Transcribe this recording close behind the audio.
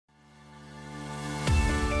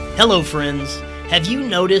Hello, friends. Have you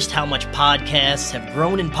noticed how much podcasts have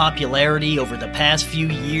grown in popularity over the past few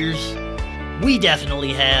years? We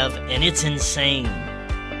definitely have, and it's insane.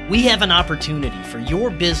 We have an opportunity for your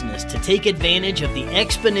business to take advantage of the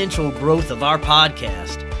exponential growth of our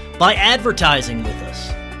podcast by advertising with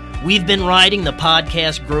us. We've been riding the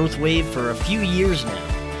podcast growth wave for a few years now,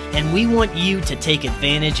 and we want you to take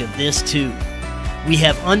advantage of this too. We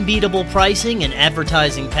have unbeatable pricing and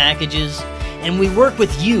advertising packages, and we work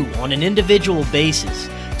with you on an individual basis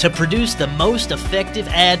to produce the most effective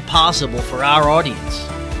ad possible for our audience.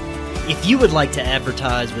 If you would like to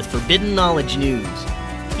advertise with Forbidden Knowledge News,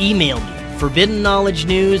 email me,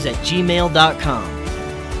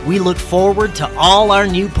 forbiddenknowledgenews@gmail.com. We look forward to all our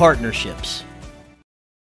new partnerships.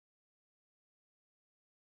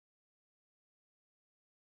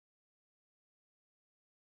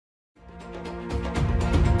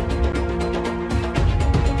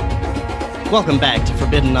 Welcome back to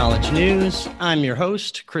Forbidden Knowledge News. I'm your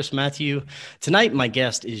host, Chris Matthew. Tonight, my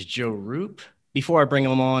guest is Joe Rupe. Before I bring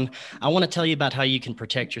him on, I want to tell you about how you can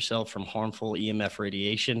protect yourself from harmful EMF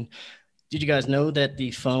radiation. Did you guys know that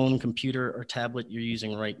the phone, computer, or tablet you're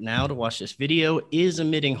using right now to watch this video is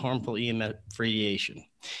emitting harmful EMF radiation?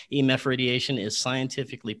 EMF radiation is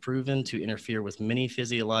scientifically proven to interfere with many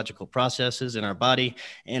physiological processes in our body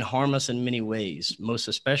and harm us in many ways, most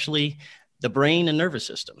especially the brain and nervous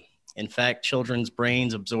system. In fact, children's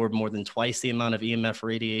brains absorb more than twice the amount of EMF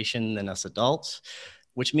radiation than us adults,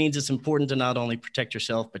 which means it's important to not only protect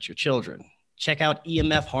yourself, but your children. Check out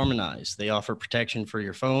EMF Harmonized. They offer protection for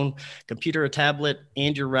your phone, computer, or tablet,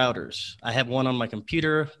 and your routers. I have one on my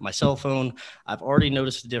computer, my cell phone. I've already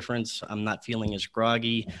noticed the difference. I'm not feeling as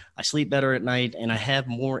groggy. I sleep better at night, and I have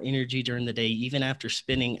more energy during the day, even after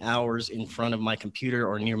spending hours in front of my computer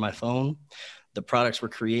or near my phone. The products were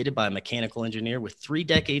created by a mechanical engineer with 3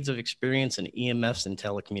 decades of experience in EMFs and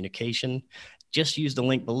telecommunication. Just use the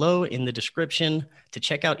link below in the description to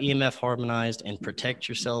check out EMF Harmonized and protect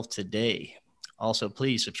yourself today. Also,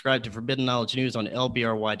 please subscribe to Forbidden Knowledge News on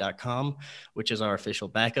lbry.com, which is our official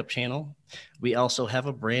backup channel. We also have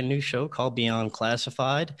a brand new show called Beyond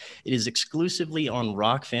Classified. It is exclusively on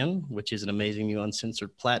Rockfin, which is an amazing new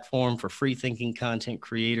uncensored platform for free-thinking content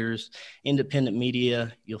creators, independent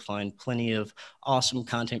media. You'll find plenty of awesome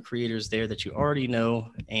content creators there that you already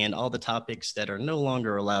know, and all the topics that are no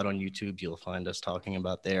longer allowed on YouTube, you'll find us talking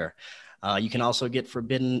about there. You can also get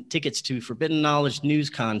tickets to Forbidden Knowledge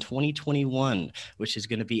NewsCon 2021, which is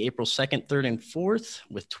going to be April 2nd, 3rd, and 4th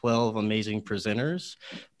with 12 amazing presenters.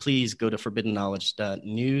 Please go to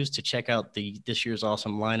forbiddenknowledge.news to check out this year's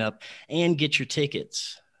awesome lineup and get your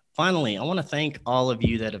tickets. Finally, I want to thank all of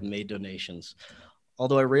you that have made donations.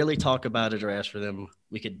 Although I rarely talk about it or ask for them,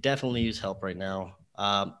 we could definitely use help right now.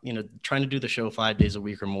 Trying to do the show 5 days a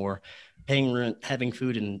week or more, paying rent, having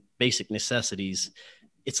food, and basic necessities.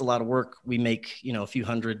 It's a lot of work. We make, a few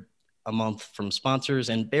hundred a month from sponsors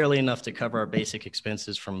and barely enough to cover our basic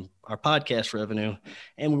expenses from our podcast revenue.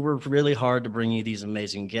 And we work really hard to bring you these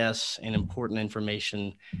amazing guests and important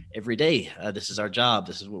information every day. This is our job.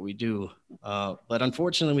 This is what we do. But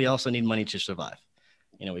unfortunately, we also need money to survive.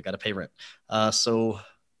 We got to pay rent. So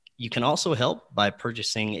you can also help by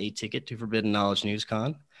purchasing a ticket to Forbidden Knowledge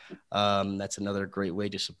NewsCon. That's another great way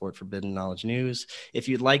to support Forbidden Knowledge News. If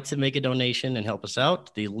you'd like to make a donation and help us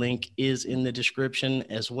out, the link is in the description,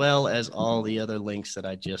 as well as all the other links that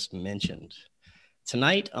I just mentioned.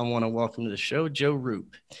 Tonight, I want to welcome to the show Joe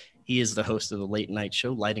Rupe. He is the host of the late night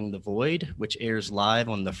show Lighting the Void, which airs live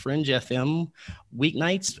on the Fringe FM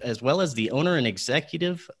weeknights, as well as the owner and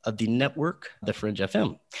executive of the network, the Fringe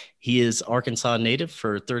FM. He is Arkansas native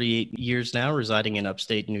for 38 years now, residing in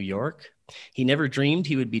upstate New York. He never dreamed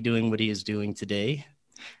he would be doing what he is doing today.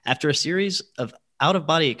 After a series of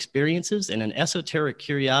out-of-body experiences and an esoteric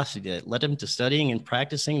curiosity that led him to studying and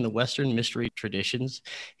practicing the Western mystery traditions,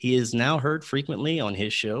 he is now heard frequently on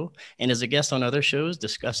his show and as a guest on other shows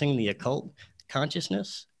discussing the occult,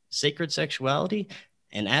 consciousness, sacred sexuality,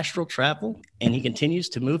 and astral travel, and he continues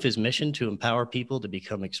to move his mission to empower people to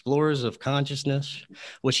become explorers of consciousness,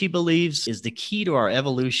 which he believes is the key to our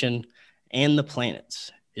evolution and the planet's.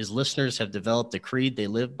 His listeners have developed a creed they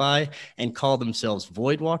live by and call themselves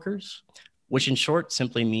Void Walkers, which in short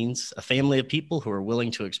simply means a family of people who are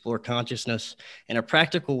willing to explore consciousness in a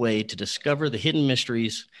practical way to discover the hidden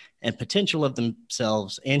mysteries and potential of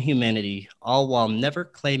themselves and humanity, all while never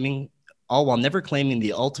claiming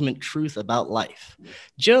the ultimate truth about life.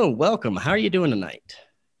 Joe, welcome. How are you doing tonight?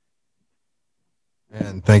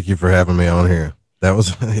 And thank you for having me on here. That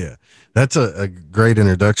was, yeah, that's a great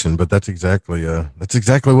introduction, but that's exactly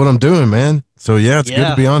what I'm doing, man. So yeah, it's good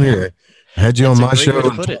to be on here. I had you on That's a my great show way to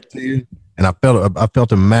and put it. talked to you, and I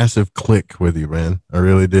felt a massive click with you, man. I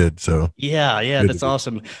really did. So Yeah, yeah, good to that's be.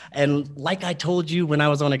 awesome. And like I told you when I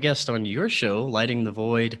was on a guest on your show, Lighting the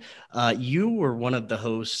Void, you were one of the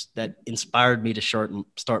hosts that inspired me to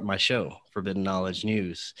start my show, Forbidden Knowledge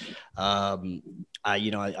News. Um, I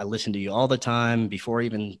listen to you all the time before I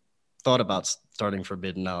even thought about starting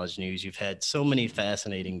Forbidden Knowledge News. You've had so many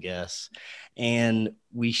fascinating guests, and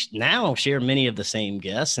we now share many of the same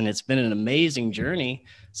guests, and it's been an amazing journey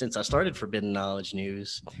since I started Forbidden Knowledge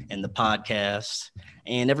News and the podcast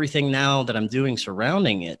and everything now that I'm doing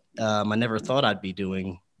surrounding it. I never thought I'd be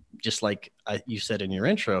doing, just like you said in your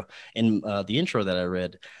intro, in the intro that I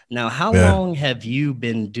read. Now, how Yeah, long have you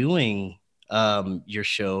been doing your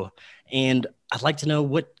show? And I'd like to know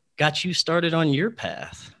what got you started on your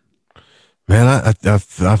path. man.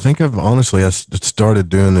 I think I've honestly started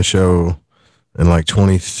doing the show in like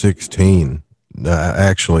 2016.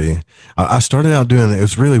 Actually, I started out doing it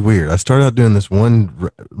was really weird. I started out doing this one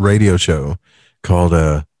radio show called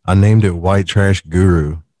I named it White Trash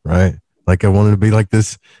Guru, right? Like I wanted to be like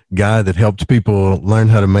this guy that helped people learn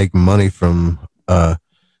how to make money from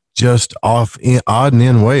just off in odd and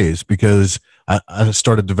in ways because I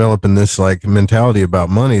started developing this like mentality about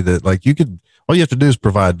money that like you could all you have to do is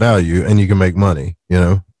provide value and you can make money, you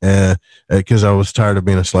know. And because I was tired of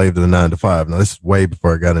being a slave to the 9 to 5. Now this is way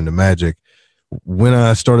before I got into Magic. When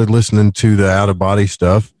I started listening to the out of body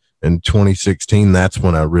stuff in 2016, that's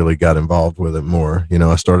when I really got involved with it more. You know,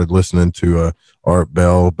 I started listening to Art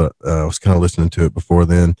Bell, but I was kind of listening to it before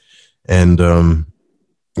then, and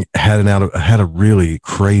had a really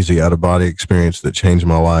crazy out of body experience that changed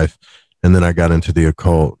my life, and then I got into the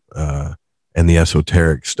occult and the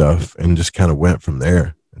esoteric stuff, and just kind of went from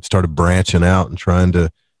there and started branching out and trying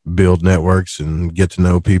to build networks and get to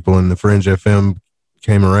know people. And the Fringe FM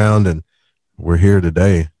came around, and we're here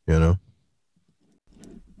today. You know.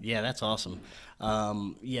 Yeah, that's awesome.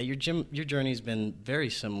 Yeah, your journey's been very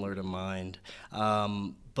similar to mine,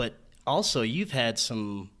 but also you've had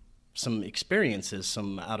some experiences,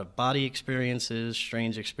 some out of body experiences,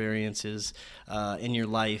 strange experiences in your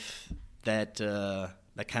life that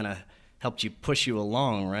kind of helped you push you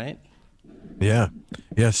along, right? Yeah,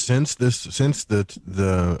 yeah. Since the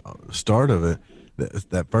start of it,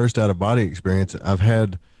 that first out of body experience, I've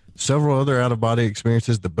had several other out of body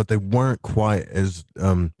experiences, but they weren't quite as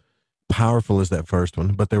powerful as that first one,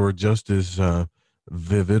 but they were just as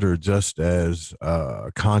vivid or just as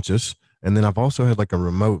conscious. And then I've also had like a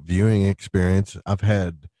remote viewing experience. I've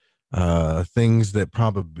had things that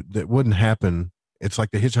probably that wouldn't happen. It's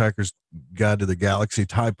like the Hitchhiker's Guide to the Galaxy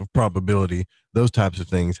type of probability. Those types of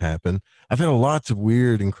things happen. I've had lots of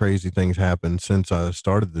weird and crazy things happen since I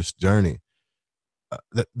started this journey.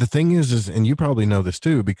 The thing is, and you probably know this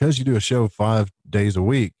too, because you do a show 5 days a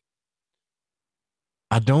week,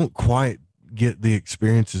 I don't quite get the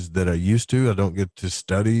experiences that I used to. I don't get to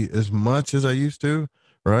study as much as I used to,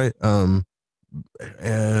 right?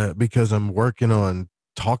 Because I'm working on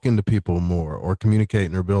talking to people more or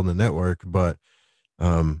communicating or building a network. But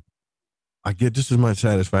um, I get just as much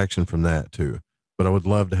satisfaction from that too. But I would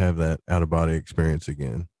love to have that out of body experience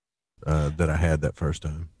again that I had that first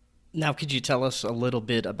time. Now, could you tell us a little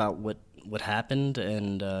bit about what happened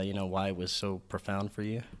and why it was so profound for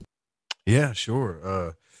you? Yeah,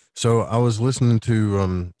 sure. So I was listening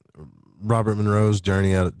to Robert Monroe's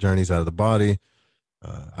Journeys Out of the Body.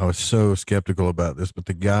 I was so skeptical about this, but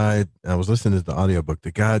the guy, I was listening to the audiobook.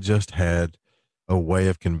 The guy just had a way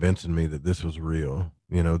of convincing me that this was real.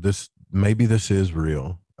 You know, maybe this is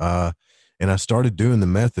real. And I started doing the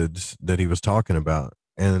methods that he was talking about.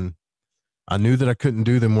 And I knew that I couldn't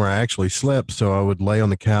do them where I actually slept. So I would lay on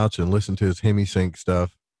the couch and listen to his hemisync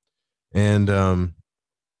stuff. And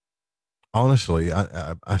honestly,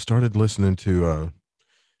 I started listening to,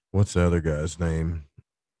 what's the other guy's name?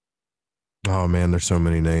 Oh man, there's so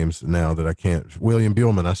many names now that I can't. William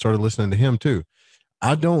Buellman. I started listening to him too.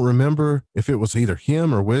 I don't remember if it was either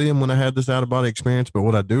him or William when I had this out of body experience, but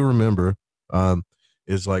what I do remember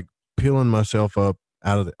is like peeling myself up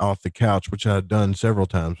off the couch, which I had done several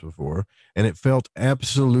times before, and it felt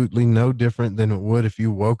absolutely no different than it would if you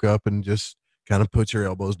woke up and just kind of put your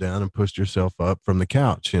elbows down and pushed yourself up from the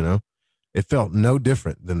couch. You know, it felt no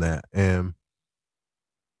different than that, and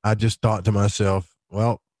I just thought to myself,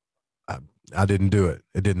 well, I, I didn't do it.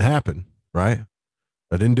 It didn't happen, right?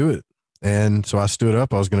 I didn't do it. And so I stood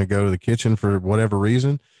up. I was going to go to the kitchen for whatever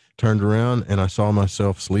reason, turned around, and I saw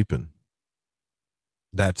myself sleeping.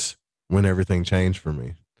 That's when everything changed for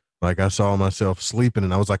me. Like I saw myself sleeping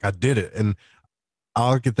and I was like, I did it. And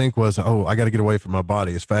all I could think was, oh, I got to get away from my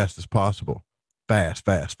body as fast as possible. Fast,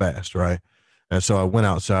 fast, fast, right? And so I went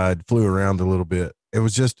outside, flew around a little bit. It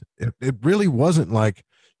was just, it really wasn't like,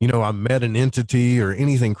 I met an entity or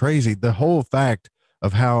anything crazy. The whole fact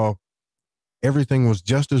of how everything was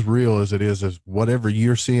just as real as it is as whatever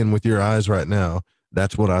you're seeing with your eyes right now.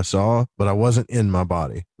 That's what I saw, but I wasn't in my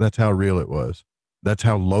body. That's how real it was. That's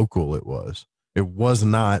how local it was. It was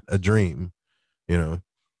not a dream, you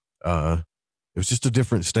know. It was just a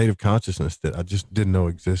different state of consciousness that I just didn't know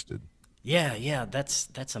existed. Yeah, yeah,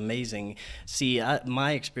 that's amazing. See,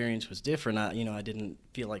 my experience was different. I didn't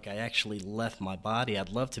feel like I actually left my body. I'd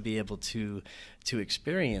love to be able to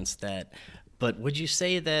experience that. But would you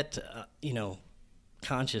say that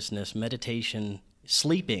consciousness, meditation,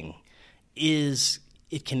 sleeping is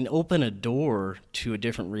it can open a door to a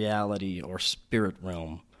different reality or spirit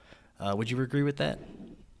realm? Would you agree with that?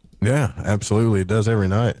 Yeah, absolutely. It does every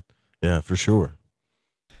night. Yeah, for sure.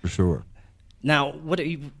 For sure. Now, what do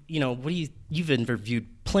you've interviewed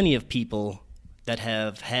plenty of people that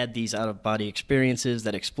have had these out of body experiences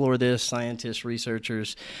that explore this, scientists,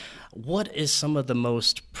 researchers. What is some of the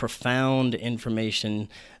most profound information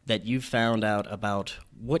that you've found out about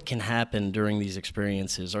what can happen during these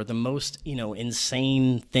experiences, or the most,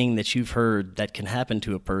 insane thing that you've heard that can happen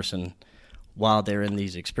to a person while they're in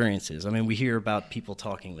these experiences? I mean, we hear about people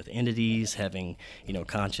talking with entities, having,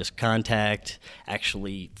 conscious contact,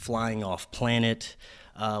 actually flying off planet.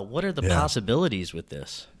 What are the Yeah. possibilities with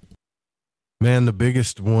this? Man, the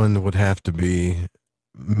biggest one would have to be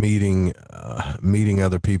meeting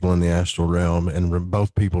other people in the astral realm and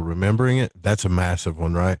both people remembering it. That's a massive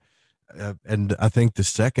one, right? And I think the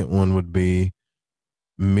second one would be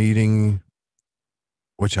meeting,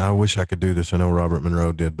 which I wish I could do this. I know Robert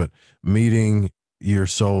Monroe did, but meeting your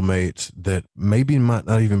soulmates that maybe might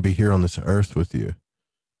not even be here on this earth with you,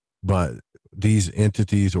 but these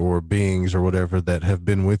entities or beings or whatever that have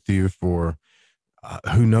been with you for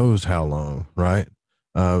who knows how long, right?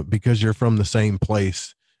 Because you're from the same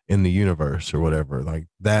place in the universe or whatever. Like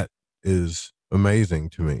that is amazing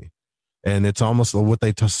to me. And it's almost what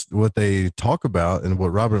they talk about, and what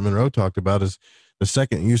Robert Monroe talked about is the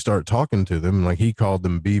second you start talking to them, like he called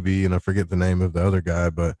them BB, and I forget the name of the other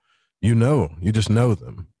guy, but you just know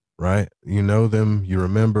them, right? You know them, you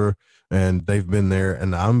remember, and they've been there.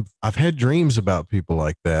 And I've had dreams about people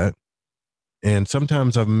like that, and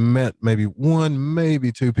sometimes I've met maybe one,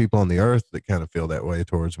 maybe two people on the earth that kind of feel that way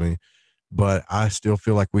towards me, but I still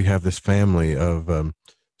feel like we have this family of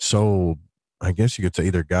soul, I guess you could say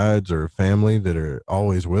either guides or family that are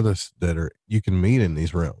always with us that are you can meet in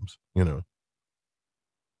these realms.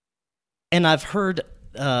 And I've heard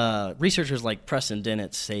researchers like Preston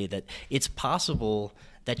Dennett say that it's possible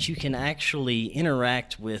that you can actually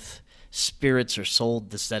interact with spirits or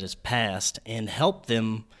souls that has passed and help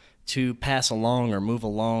them to pass along or move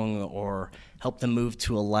along, or help them move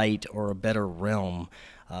to a light or a better realm.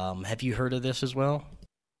 Have you heard of this as well?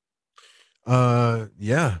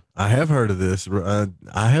 Yeah, I have heard of this.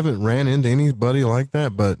 I haven't ran into anybody like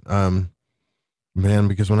that, but man,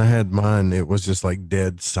 because when I had mine, it was just like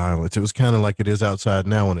dead silence. It was kind of like it is outside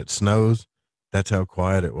now when it snows. That's how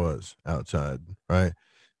quiet it was outside, right? It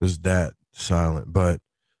was that silent. But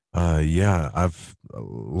yeah, I've a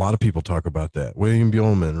lot of people talk about that. William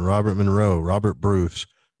Buellman, Robert Monroe, Robert Bruce,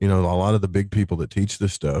 a lot of the big people that teach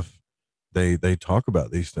this stuff, they talk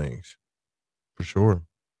about these things for sure.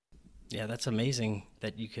 Yeah, that's amazing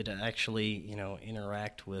that you could actually,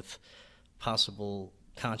 interact with possible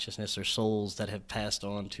consciousness or souls that have passed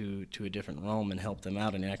on to a different realm and help them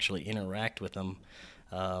out and actually interact with them.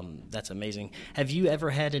 That's amazing. Have you ever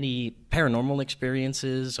had any paranormal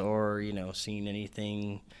experiences, or, seen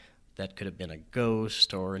anything that could have been a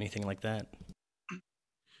ghost or anything like that?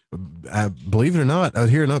 Believe it or not, out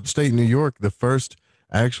here in upstate New York, the first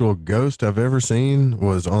actual ghost I've ever seen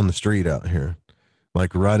was on the street out here,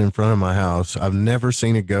 like right in front of my house. I've never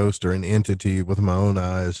seen a ghost or an entity with my own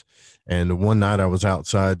eyes. And one night I was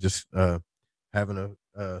outside just having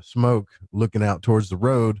a smoke, looking out towards the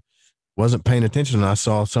road, wasn't paying attention. And I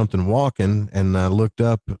saw something walking, and I looked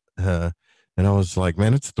up and I was like,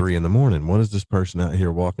 man, it's 3 a.m. What is this person out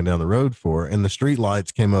here walking down the road for? And the street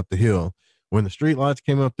lights came up the hill. When the street lights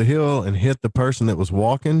came up the hill and hit the person that was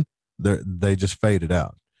walking, they just faded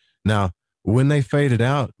out. Now, when they faded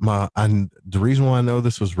out, the reason why I know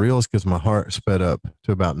this was real is because my heart sped up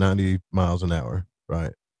to about 90 miles an hour,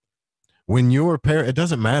 right? When it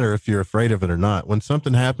doesn't matter if you're afraid of it or not. When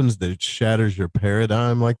something happens that shatters your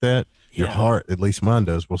paradigm like that, your Yeah, heart, at least mine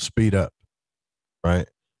does, will speed up, right?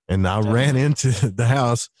 And I ran definitely. into the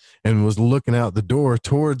house and was looking out the door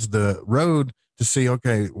towards the road to see,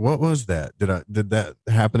 okay, what was that? Did that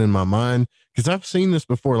happen in my mind? Because I've seen this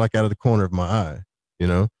before, like out of the corner of my eye, you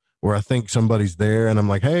know. where I think somebody's there and I'm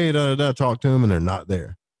like, hey, talk to them, and they're not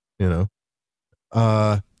there, you know.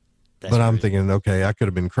 That's But I'm crazy. thinking, okay, I could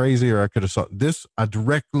have been crazy, or I could have saw this. I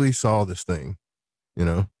directly saw this thing, you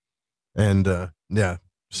know, and yeah.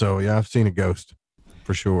 So yeah, I've seen a ghost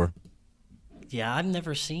for sure. Yeah, I've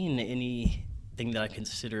never seen anything that I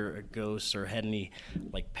consider a ghost or had any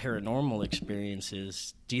like paranormal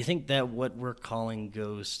experiences. Do you think that what we're calling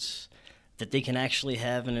ghosts, that they can actually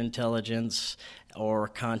have an intelligence or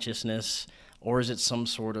consciousness, or is it some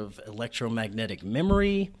sort of electromagnetic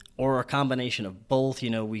memory or a combination of both?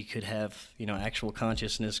 We could have, actual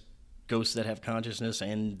consciousness, ghosts that have consciousness,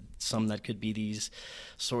 and some that could be these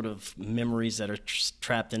sort of memories that are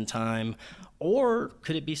trapped in time. Or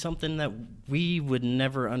could it be something that we would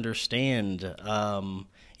never understand?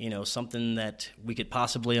 Something that we could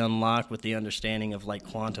possibly unlock with the understanding of like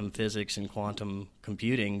quantum physics and quantum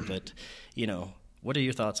computing. But, what are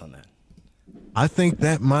your thoughts on that? I think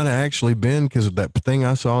that might have actually been because that thing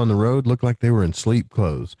I saw on the road looked like they were in sleep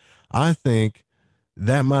clothes. I think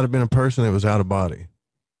that might have been a person that was out of body.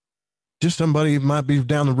 Just somebody might be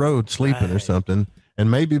down the road sleeping or Right. something.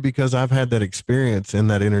 And maybe because I've had that experience in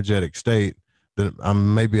that energetic state that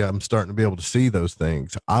I'm starting to be able to see those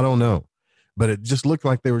things. I don't know. But it just looked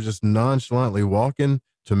like they were just nonchalantly walking.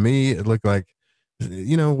 To me, it looked like,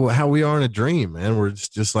 how we are in a dream, man. We're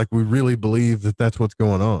just like we really believe that that's what's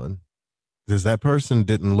going on, because that person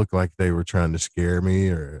didn't look like they were trying to scare me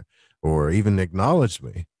or even acknowledge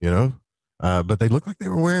me, but they looked like they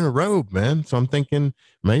were wearing a robe, man. So I'm thinking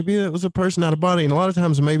maybe it was a person out of body. And a lot of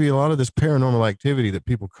times, maybe a lot of this paranormal activity that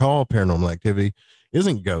people call paranormal activity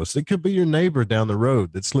isn't ghosts. It could be your neighbor down the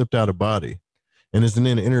road that slipped out of body and is in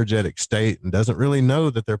an energetic state and doesn't really know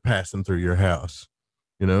that they're passing through your house,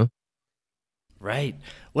 you know? Right.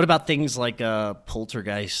 What about things like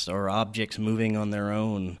poltergeists or objects moving on their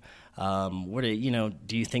own?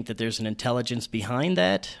 Do you think that there's an intelligence behind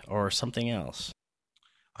that or something else?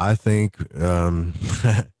 I think,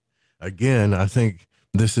 again, I think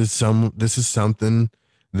this is something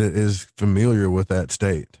that is familiar with that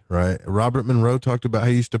state, right? Robert Monroe talked about how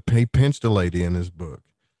he pinched a lady in his book.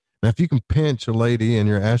 Now, if you can pinch a lady in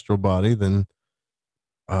your astral body, then,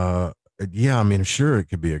 uh, yeah, I mean, sure, it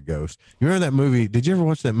could be a ghost. You remember that movie? Did you ever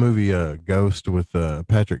watch that movie, Ghost, with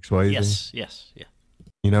Patrick Swayze? Yes, yes, yeah.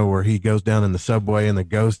 Where he goes down in the subway and the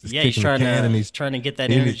ghost is Yeah, he's kicking the trying can, and to he's trying to get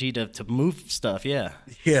that he, energy to move stuff, yeah.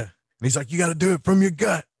 yeah, and he's like, you got to do it from your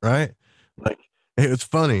gut, right? Like, it's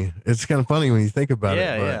funny. It's kind of funny when you think about it,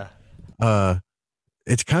 Yeah, but yeah. uh,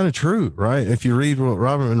 it's kind of true, right? If you read what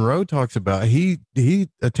Robert Monroe talks about, he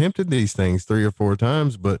attempted these things 3 or 4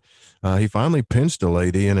 times, but he finally pinched a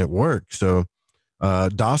lady and it worked. So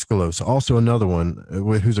Doskalos, also another one,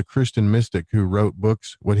 who's a Christian mystic who wrote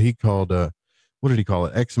books, what did he call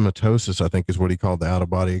it? Exematosis, I think is what he called the out of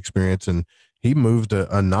body experience. And he moved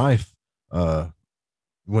a knife uh,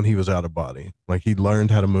 when he was out of body. Like he learned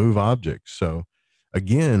how to move objects. So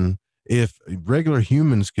again, if regular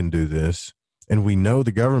humans can do this, and we know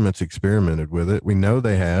the government's experimented with it, we know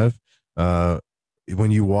they have. Uh, when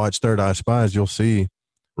you watch Third Eye Spies, you'll see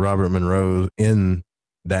Robert Monroe in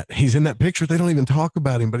that. He's in that picture. They don't even talk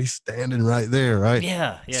about him, but he's standing right there, right?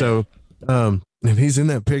 Yeah, yeah. So, if he's in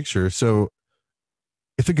that picture, so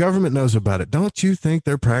if the government knows about it, don't you think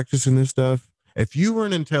they're practicing this stuff? If you were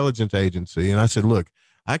an intelligence agency and I said, look,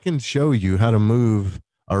 I can show you how to move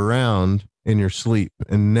around in your sleep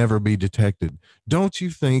and never be detected, don't you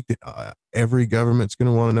think that every government's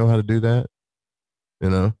going to want to know how to do that? You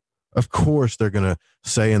know, of course, they're going to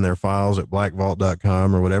say in their files at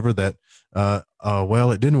blackvault.com or whatever that,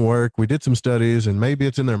 well, it didn't work. We did some studies and maybe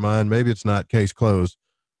it's in their mind. Maybe it's not, case closed.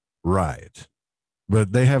 Right.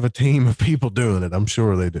 But they have a team of people doing it. I'm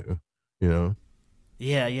sure they do, you know?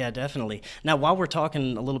 Yeah, yeah, definitely. Now, while we're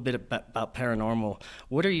talking a little bit about paranormal,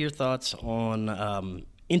 what are your thoughts on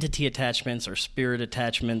entity attachments or spirit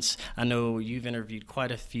attachments? I know you've interviewed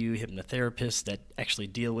quite a few hypnotherapists that actually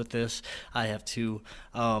deal with this. I have too.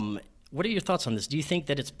 What are your thoughts on this? Do you think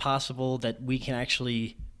that it's possible that we can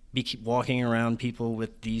actually keep walking around people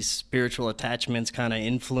with these spiritual attachments kind of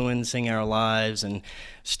influencing our lives and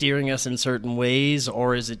steering us in certain ways,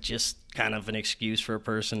 or is it just kind of an excuse for a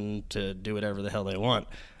person to do whatever the hell they want?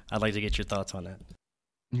 I'd like to get your thoughts on that.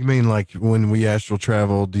 You mean like when we astral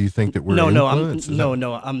travel, do you think that we're No, no, I'm influenced? Is that no,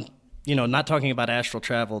 no, I'm not talking about astral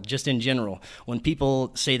travel, just in general. When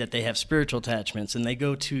people say that they have spiritual attachments and they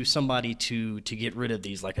go to somebody to get rid of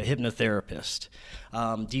these, like a hypnotherapist,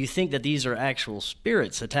 do you think that these are actual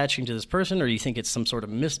spirits attaching to this person, or do you think it's some sort of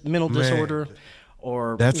mental man? disorder,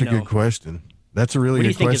 or That's a good question. That's a really what do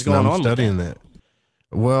you good think is question. going I'm on with that? studying that.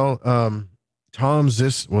 Well, Was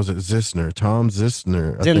it Zissner? Tom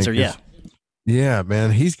Zissner, I Zinzer, think yeah, is. Yeah,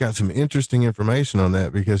 man, he's got some interesting information on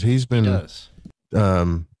that because he's he been, does.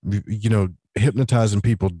 hypnotizing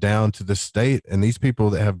people down to the state, and these people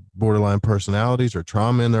that have borderline personalities or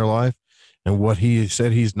trauma in their life. And what he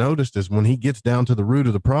said he's noticed is when he gets down to the root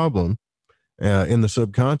of the problem in the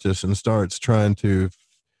subconscious and starts trying to,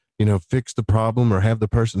 fix the problem or have the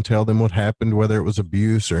person tell them what happened, whether it was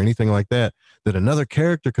abuse or anything like that, that another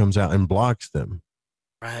character comes out and blocks them,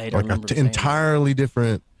 Right, I like remember him saying that. entirely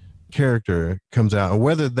different character comes out. And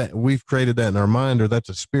whether that we've created that in our mind or that's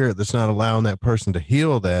a spirit that's not allowing that person to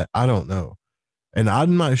heal that, I don't know. And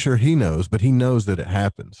I'm not sure he knows, but he knows that it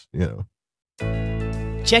happens.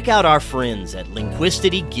 Check out our friends at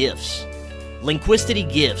Linguistity Gifts. Linguistity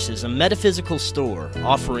Gifts is a metaphysical store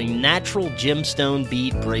offering natural gemstone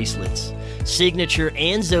bead bracelets, signature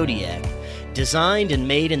and zodiac, designed and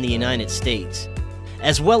made in the United States,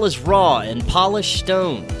 as well as raw and polished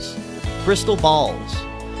stones, crystal balls,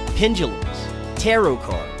 pendulums, tarot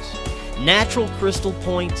cards, natural crystal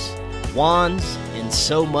points, wands, and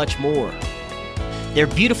so much more. Their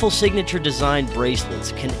beautiful signature designed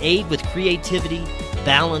bracelets can aid with creativity,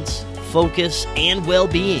 balance, focus, and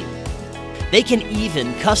well-being. They can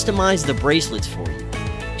even customize the bracelets for you.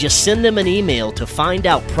 Just send them an email to find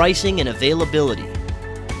out pricing and availability.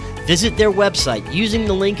 Visit their website using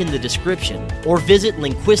the link in the description or visit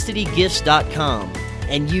linguisticgifts.com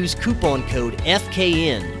and use coupon code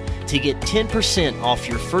FKN to get 10% off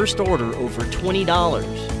your first order over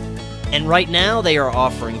 $20. And right now they are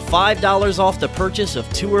offering $5 off the purchase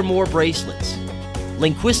of 2 or more bracelets.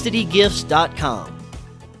 linguisticgifts.com.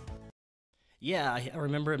 Yeah, I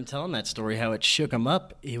remember him telling that story, how it shook him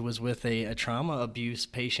up. He was with a trauma abuse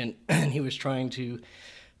patient, and he was trying to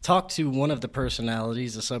talk to one of the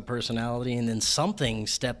personalities, the subpersonality, and then something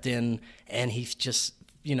stepped in, and he just,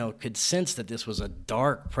 could sense that this was a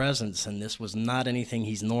dark presence, and this was not anything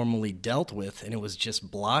he's normally dealt with, and it was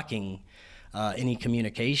just blocking any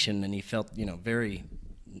communication, and he felt, very,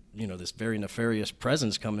 this very nefarious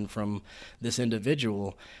presence coming from this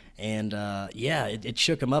individual. And it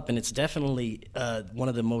shook him up, and it's definitely one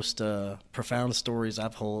of the most profound stories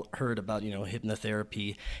I've heard about,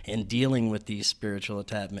 hypnotherapy and dealing with these spiritual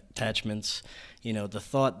attachments. The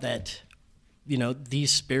thought that,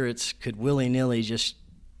 these spirits could willy-nilly just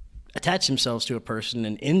attach themselves to a person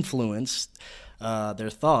and influence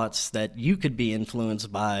their thoughts, that you could be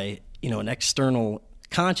influenced by, an external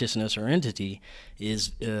consciousness or entity, is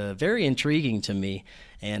very intriguing to me.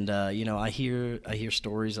 And I hear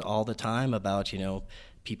stories all the time about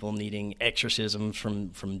people needing exorcism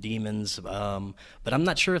from demons, but I'm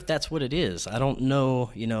not sure if that's what it is. I don't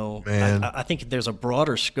know. Man. I think there's a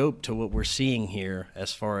broader scope to what we're seeing here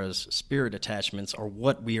as far as spirit attachments, or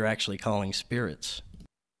what we are actually calling spirits.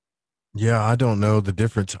 Yeah, I don't know the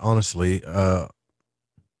difference, honestly.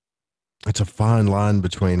 It's a fine line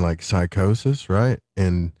between like psychosis, right,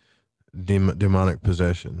 and demonic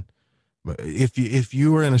possession. But if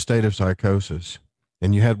you were in a state of psychosis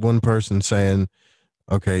and you had one person saying,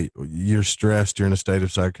 okay, you're stressed, you're in a state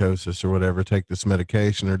of psychosis or whatever, take this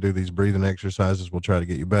medication or do these breathing exercises, we'll try to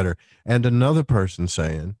get you better. And another person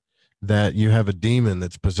saying that you have a demon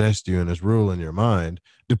that's possessed you and is ruling your mind,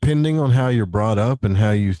 depending on how you're brought up and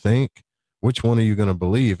how you think, which one are you going to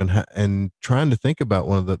believe? And trying to think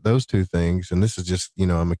about those two things. And this is just,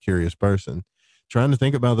 I'm a curious person. Trying to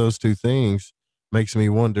think about those two things makes me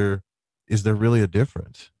wonder, is there really a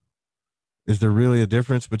difference? Is there really a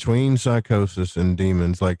difference between psychosis and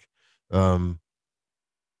demons? Like,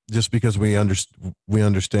 just because we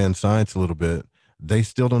understand science a little bit, they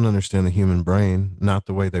still don't understand the human brain, not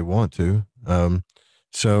the way they want to.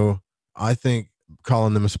 So I think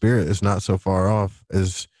calling them a spirit is not so far off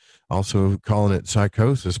as also calling it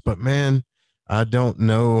psychosis. But man, I don't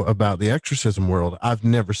know about the exorcism world. I've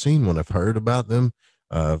never seen one. I've heard about them.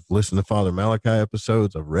 I've listened to Father Malachi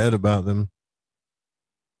episodes. I've read about them.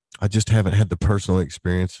 I just haven't had the personal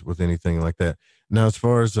experience with anything like that. Now, as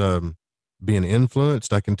far as being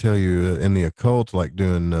influenced, I can tell you in the occult, like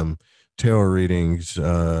doing tarot readings,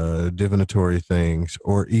 divinatory things,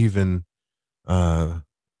 or even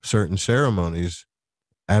certain ceremonies,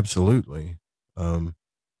 absolutely.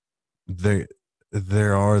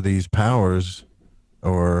 There are these powers,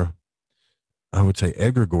 or I would say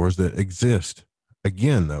egregores, that exist.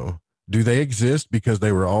 Again, though, do they exist because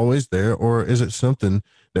they were always there, or is it something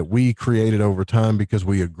that we created over time because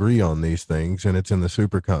we agree on these things and it's in the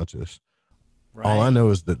superconscious? Right. All I know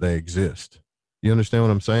is that they exist. You understand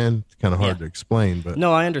what I'm saying? It's kind of hard to explain, but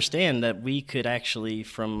no, I understand that we could actually,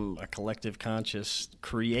 from a collective conscious,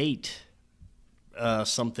 create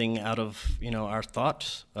something out of our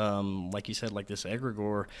thoughts. Like you said, like this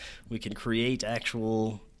egregore, we can create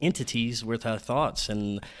actual entities with our thoughts,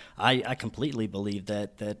 and I completely believe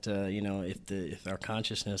that if our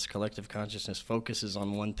consciousness, collective consciousness, focuses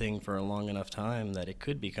on one thing for a long enough time, that it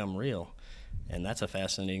could become real, and that's a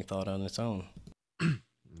fascinating thought on its own.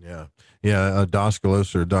 Yeah. Yeah.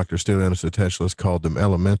 Daskalos or Dr. Stylianos Teschlis called them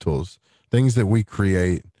elementals, things that we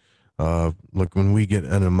create. Like when we get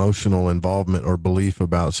an emotional involvement or belief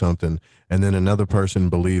about something, and then another person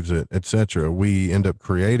believes it, etc., we end up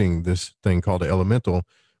creating this thing called an elemental.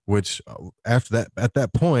 Which after that, at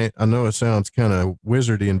that point, I know it sounds kind of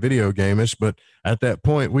wizardy and video gameish, but at that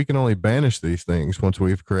point, we can only banish these things once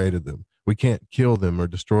we've created them. We can't kill them or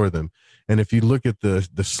destroy them. And if you look at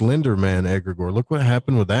the Slender Man egregore, look what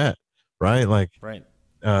happened with that, right? Like Right.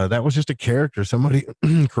 that was just a character somebody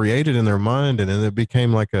created in their mind, and then it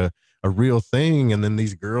became like a real thing. And then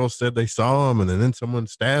these girls said they saw him, and then someone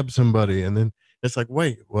stabbed somebody, and then it's like,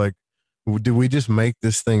 wait, like, do we just make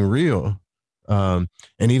this thing real? And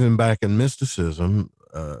even back in mysticism,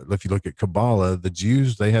 if you look at Kabbalah, the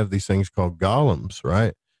Jews, they have these things called golems,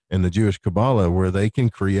 right? In the Jewish Kabbalah, where they can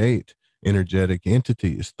create energetic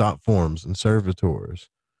entities, thought forms, and servitors.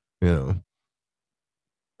 You know,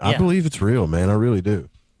 I Yeah. believe it's real, man. I really do.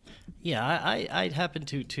 Yeah, I happen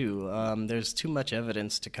to too. There's too much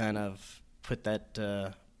evidence to kind of put that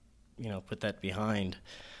behind.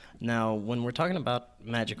 Now, when we're talking about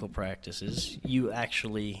magical practices, you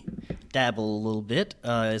actually dabble a little bit,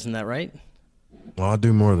 isn't that right? Well, I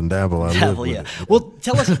do more than dabble. I live Dabble, with yeah. it. Well,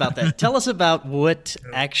 tell us about that. Tell us about what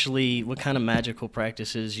kind of magical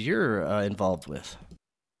practices you're involved with.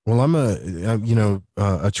 Well,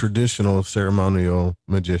 a traditional ceremonial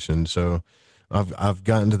magician. So I've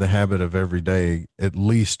gotten to the habit of every day, at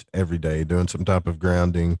least every day, doing some type of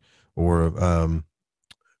grounding or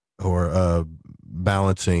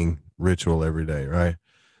balancing ritual every day, right?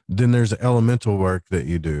 Then there's elemental work that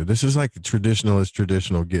you do. This is like traditional as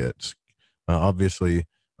traditional gets. Obviously,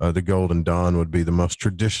 the Golden Dawn would be the most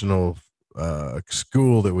traditional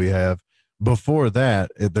school that we have. Before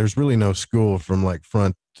that, there's really no school from like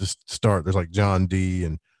front to start. There's like John Dee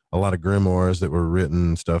and a lot of grimoires that were written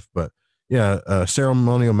and stuff. But yeah,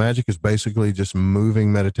 ceremonial magic is basically just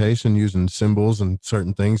moving meditation using symbols and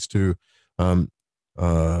certain things um,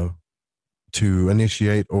 uh, to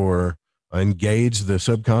initiate or engage the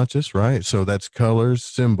subconscious, right? So that's colors,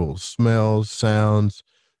 symbols, smells, sounds.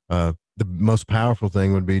 The most powerful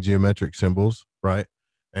thing would be geometric symbols, right?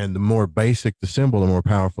 And the more basic the symbol, the more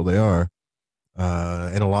powerful they are.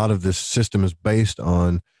 And a lot of this system is based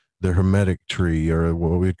on the Hermetic tree, or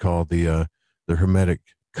what we'd call the Hermetic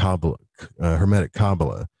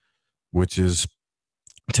Kabbalah, which is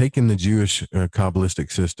taking the Jewish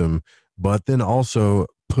Kabbalistic system, but then also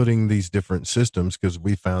putting these different systems, because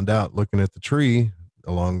we found out looking at the tree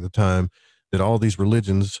along the time that all these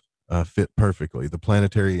religions fit perfectly. The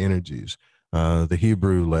planetary energies, the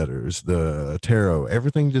Hebrew letters, the tarot,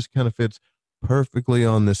 everything just kind of fits perfectly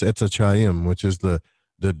on this Etz Chaim, which is the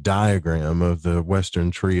diagram of the Western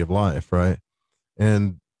tree of life, right?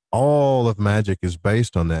 And all of magic is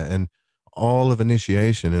based on that, and all of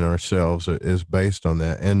initiation in ourselves is based on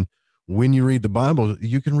that. And when you read the Bible,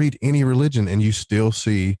 you can read any religion and you still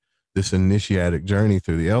see this initiatic journey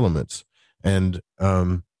through the elements. And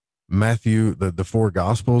Matthew, the four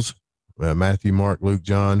gospels, Matthew, Mark, Luke,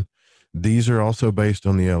 John, these are also based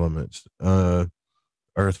on the elements: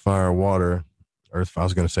 earth, fire, water. Earth, I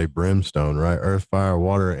was going to say brimstone, right? Earth, fire,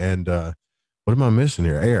 water, and what am I missing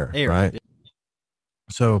here? Air, Air. right?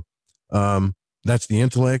 So that's the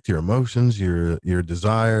intellect, your emotions, your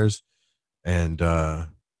desires, and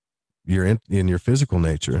in your physical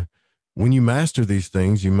nature. When you master these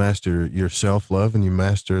things, you master your self love, and you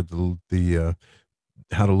master the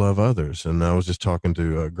how to love others. And I was just talking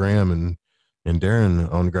to Graham and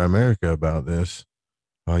Darren on Grimerica about this.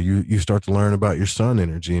 You start to learn about your sun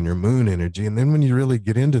energy and your moon energy, and then when you really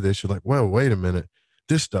get into this, you're like, well, wait a minute,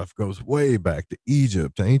 this stuff goes way back to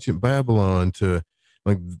Egypt, to ancient Babylon, to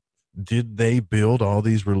like, did they build all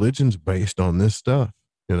these religions based on this stuff?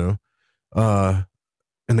 You know, uh,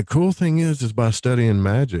 and the cool thing is by studying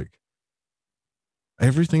magic,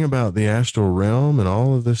 everything about the astral realm and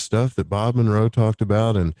all of this stuff that Bob Monroe talked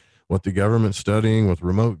about and what the government's studying with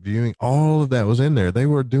remote viewing, all of that was in there. They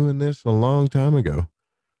were doing this a long time ago.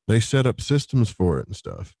 They set up systems for it and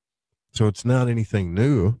stuff. So it's not anything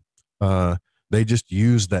new. They just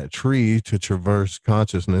used that tree to traverse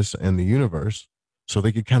consciousness and the universe so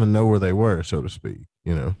they could kind of know where they were, so to speak,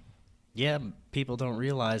 you know? Yeah, people don't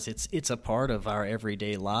realize it's a part of our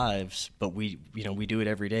everyday lives, but we do it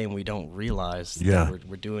every day and we don't realize that Yeah.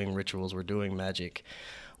 we're doing rituals, we're doing magic.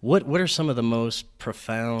 What are some of the most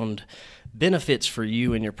profound benefits for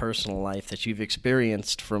you in your personal life that you've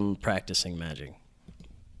experienced from practicing magic?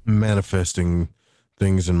 Manifesting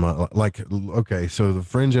things in my, like, okay, so the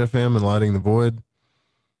Fringe FM and Lighting the Void,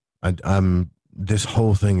 I'm this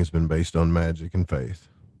whole thing has been based on magic and faith.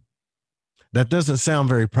 That doesn't sound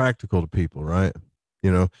very practical to people, right?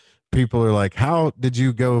 You know, people are like, how did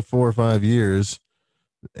you go 4 or 5 years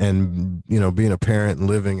and, being a parent and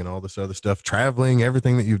living and all this other stuff, traveling,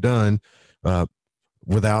 everything that you've done, uh,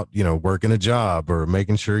 without, working a job or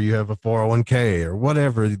making sure you have a 401k or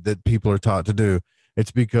whatever that people are taught to do?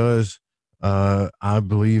 It's because I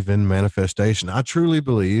believe in manifestation. I truly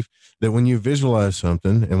believe that when you visualize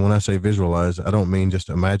something, and when I say visualize, I don't mean just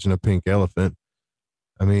imagine a pink elephant.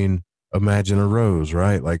 I mean, imagine a rose,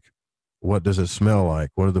 right? Like, what does it smell like?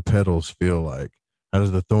 What do the petals feel like? How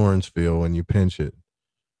does the thorns feel when you pinch it?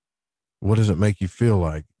 What does it make you feel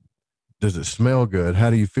like? Does it smell good? How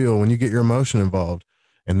do you feel when you get your emotion involved?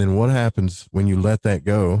 And then what happens when you let that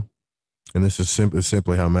go? And this is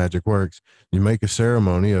simply how magic works. You make a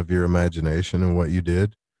ceremony of your imagination and what you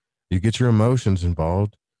did. You get your emotions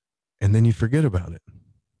involved, and then you forget about it.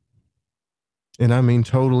 And I mean,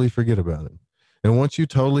 totally forget about it. And once you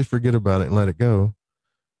totally forget about it and let it go,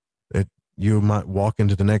 it you might walk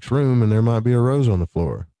into the next room and there might be a rose on the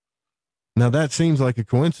floor. Now that seems like a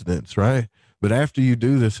coincidence, right? But after you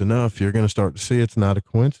do this enough, you're going to start to see it's not a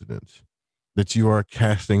coincidence, that you are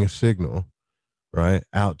casting a signal, right,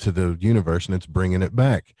 out to the universe, and it's bringing it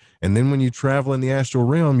back. And then when you travel in the astral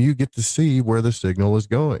realm, you get to see where the signal is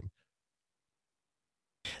going.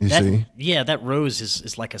 You That see? yeah, that rose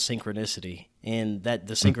is like a synchronicity, and that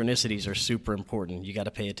the synchronicities are super important. You got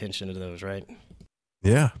to pay attention to those, right?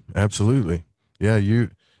 Yeah, absolutely. Yeah,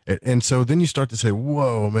 and so then you start to say,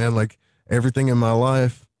 "Whoa, man, like everything in my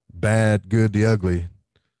life, bad, good, the ugly,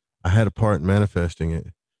 I had a part in manifesting it.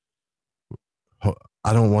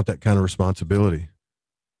 I don't want that kind of responsibility."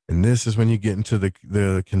 And this is when you get into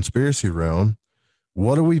the conspiracy realm.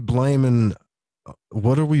 What are we blaming?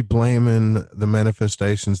 What are we blaming the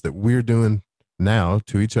manifestations that we're doing now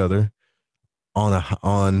to each other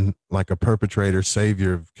on like a perpetrator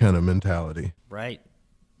savior kind of mentality? Right.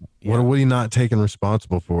 What are Yeah. we not taking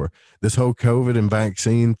responsible for? This whole COVID and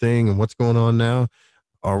vaccine thing and what's going on now,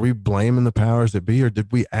 are we blaming the powers that be, or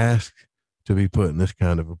did we ask to be put in this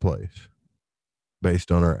kind of a place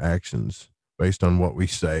based on our actions, based on what we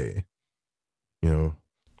say, you know,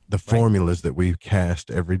 the Right. formulas that we cast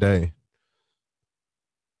every day,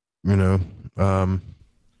 you know? Um,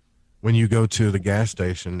 when you go to the gas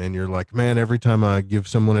station and you're like, man, every time I give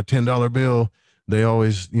someone a $10 bill, they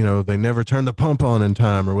always, they never turn the pump on in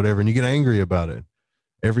time or whatever, and you get angry about it.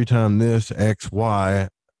 Every time this X, Y,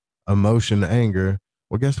 emotion, anger,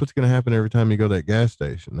 well, guess what's going to happen every time you go to that gas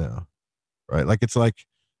station now, right? Like,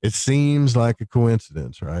 it seems like a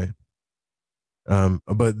coincidence, right?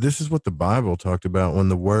 But this is what the Bible talked about when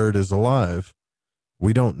the word is alive.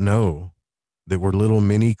 We don't know that we're little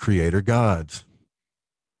mini creator gods.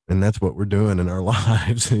 And that's what we're doing in our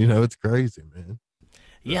lives. It's crazy, man.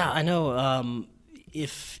 Yeah, I know.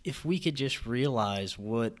 If we could just realize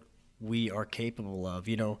what we are capable of,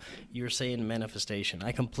 you're saying manifestation.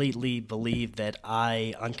 I completely believe that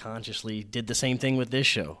I unconsciously did the same thing with this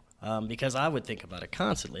show. Because I would think about it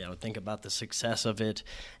constantly. I would think about the success of it,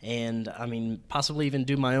 and I mean, possibly even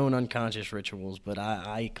do my own unconscious rituals. But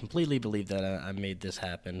I completely believe that I made this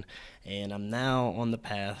happen, and I'm now on the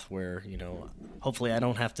path where hopefully I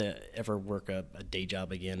don't have to ever work a day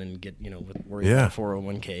job again and get worry about a Yeah.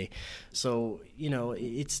 401k. So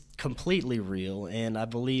it's completely real, and I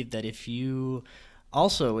believe that if you're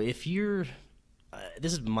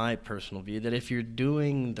this is my personal view, that if you're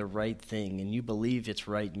doing the right thing and you believe it's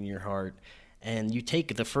right in your heart and you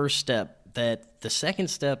take the first step, that the second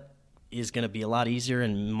step is going to be a lot easier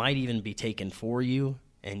and might even be taken for you,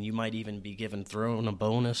 and you might even be thrown a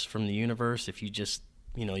bonus from the universe if you just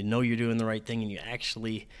know you're doing the right thing and you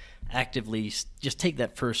actually actively just take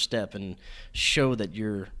that first step and show that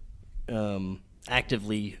you're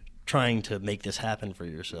actively trying to make this happen for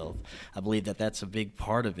yourself. I believe that that's a big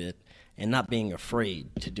part of it, and not being afraid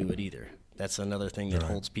to do it either. That's another thing that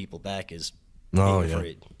Right. holds people back, is Oh, being yeah.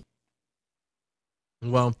 afraid.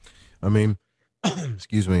 Well, I mean,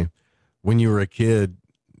 excuse me, when you were a kid,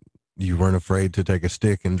 you weren't afraid to take a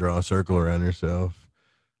stick and draw a circle around yourself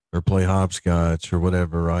or play hopscotch or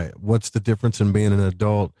whatever, right? What's the difference in being an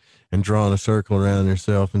adult and drawing a circle around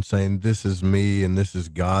yourself and saying, this is me and this is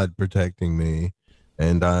God protecting me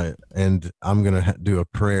I'm going to do a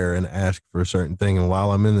prayer and ask for a certain thing. And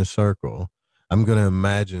while I'm in the circle, I'm going to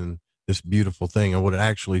imagine this beautiful thing and what it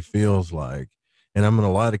actually feels like. And I'm going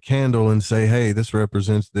to light a candle and say, hey, this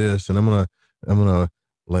represents this. And I'm going to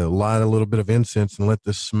light a little bit of incense and let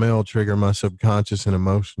this smell trigger my subconscious and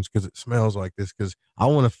emotions because it smells like this, because I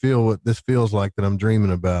want to feel what this feels like that I'm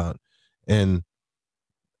dreaming about. And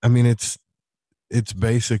I mean, it's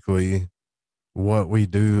basically what we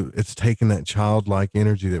do. It's taking that childlike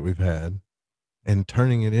energy that we've had and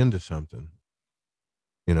turning it into something,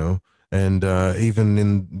 you know. And even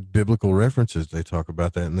in biblical references, they talk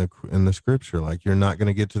about that in the scripture. Like, you're not going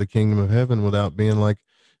to get to the kingdom of heaven without being like,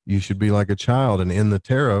 you should be like a child. And in the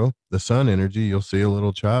tarot, the sun energy, you'll see a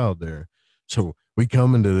little child there. So we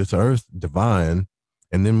come into this earth divine,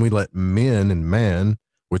 and then we let men and man,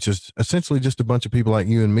 which is essentially just a bunch of people like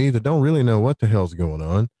you and me that don't really know what the hell's going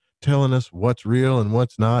on, telling us what's real and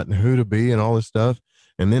what's not and who to be and all this stuff.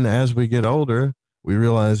 And then as we get older, we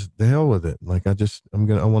realize, the hell with it. Like, I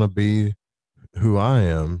want to be who I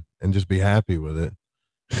am and just be happy with it.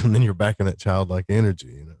 And then you're back in that childlike energy,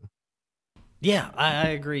 you know? Yeah, I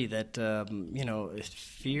agree that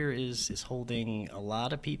fear is holding a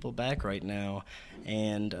lot of people back right now,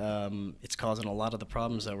 and it's causing a lot of the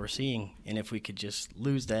problems that we're seeing. And if we could just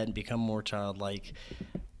lose that and become more childlike,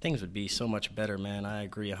 things would be so much better, man. I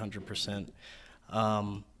agree 100%.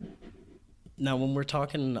 Um, Now, when we're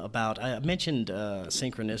talking about, I mentioned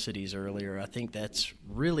synchronicities earlier. I think that's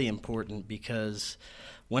really important because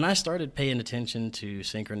when I started paying attention to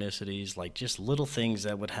synchronicities, like just little things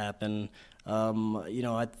that would happen,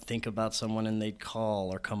 I'd think about someone and they'd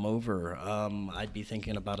call or come over. I'd be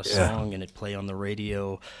thinking about a Yeah. song and it'd play on the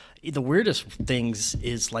radio. The weirdest things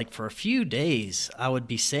is like for a few days, I would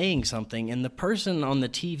be saying something and the person on the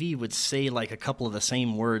TV would say like a couple of the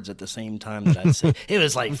same words at the same time that I'd say. It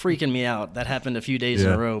was like freaking me out. That happened a few days in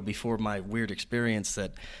a Yeah. row before my weird experience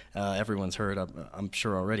that everyone's heard, I'm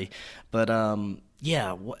sure already. But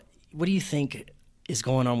yeah, what do you think is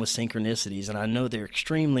going on with synchronicities? And I know they're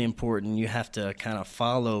extremely important. You have to kind of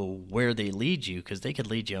follow where they lead you because they could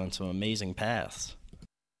lead you on some amazing paths.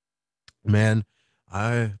 Man,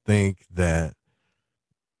 I think that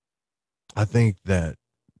I think that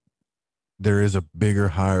there is a bigger,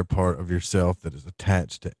 higher part of yourself that is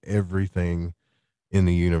attached to everything in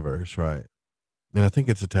the universe, right? And I think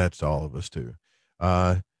it's attached to all of us too.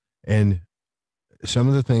 Uh, and some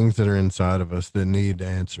of the things that are inside of us that need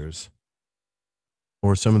answers,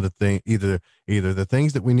 or some of the thing, either the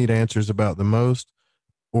things that we need answers about the most,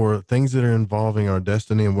 or things that are involving our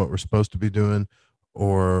destiny and what we're supposed to be doing,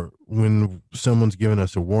 or when someone's giving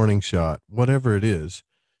us a warning shot, whatever it is.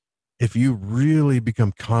 If you really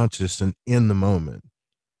become conscious and in the moment,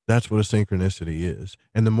 that's what a synchronicity is.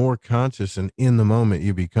 And the more conscious and in the moment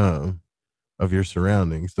you become of your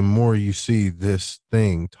surroundings, the more you see this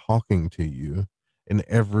thing talking to you in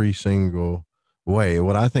every single way.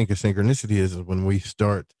 What I think of synchronicity is when we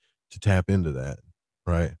start to tap into that,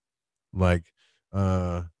 right? Like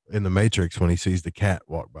in the Matrix, when he sees the cat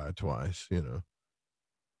walk by twice, you know,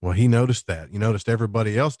 well, he noticed that. He noticed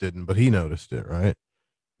everybody else didn't, but he noticed it, right?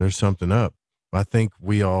 There's something up. I think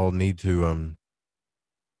we all need to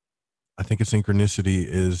I think a synchronicity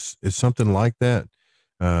is something like that.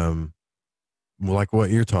 Um like what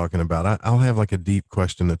you're talking about. I'll have like a deep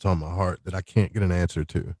question that's on my heart that I can't get an answer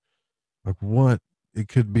to. Like, what, it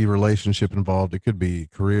could be relationship involved, it could be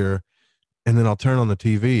career, and then I'll turn on the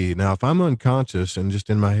TV. Now, if I'm unconscious and just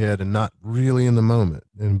in my head and not really in the moment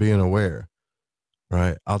and being aware,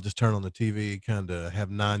 right? I'll just turn on the TV, kind of have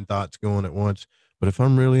nine thoughts going at once. But if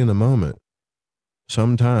I'm really in the moment,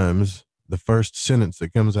 sometimes the first sentence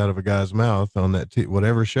that comes out of a guy's mouth on that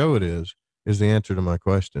whatever show it is the answer to my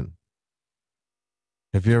question.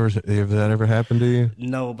 Have that ever happened to you?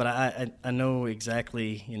 No, but I know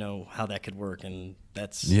exactly, how that could work. And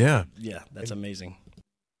that's, Yeah. yeah, that's amazing.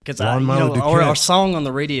 Because Juan Malo our Duquette. song on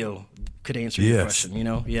the radio could answer your Yes. question,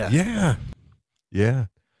 Yeah. Yeah. Yeah.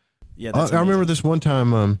 Yeah, I that's remember amazing. this one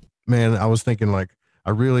time, man, I was thinking like, I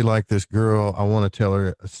really like this girl. I want to tell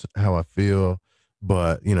her how I feel,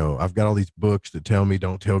 but I've got all these books that tell me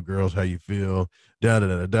don't tell girls how you feel. Da da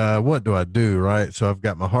da da da. What do I do, right? So I've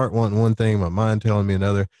got my heart wanting one thing, my mind telling me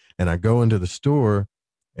another, and I go into the store,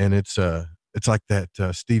 and it's like that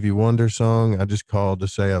Stevie Wonder song. I just called to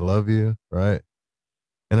say I love you, right?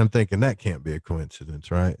 And I'm thinking that can't be a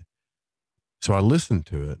coincidence, right? So I listened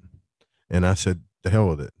to it, and I said, the hell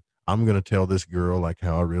with it. I'm going to tell this girl like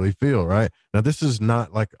how I really feel, right? Now, this is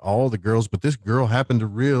not like all the girls, but this girl happened to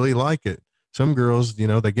really like it. Some girls,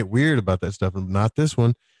 they get weird about that stuff, and not this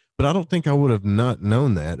one. But I don't think I would have not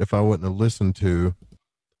known that if I wouldn't have listened to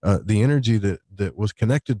the energy that that was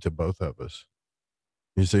connected to both of us.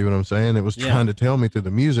 You see what I'm saying? It was Yeah. trying to tell me through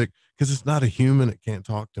the music, because it's not a human. It can't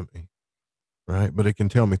talk to me, right? But it can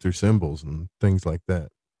tell me through symbols and things like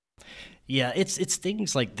that. Yeah, it's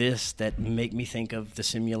things like this that make me think of the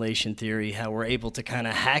simulation theory, how we're able to kind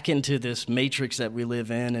of hack into this matrix that we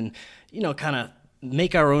live in and, kind of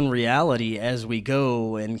make our own reality as we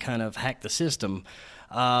go and kind of hack the system.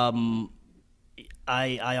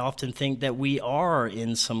 I often think that we are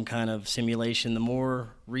in some kind of simulation. The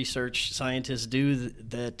more research scientists do,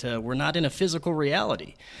 that we're not in a physical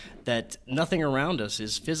reality, that nothing around us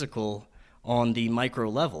is physical on the micro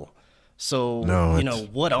level. So, No,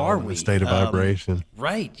 it's what all are in a we? state of vibration.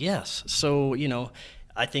 Right, yes. So,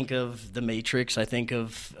 I think of the Matrix. I think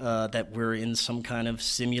of that we're in some kind of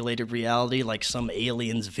simulated reality, like some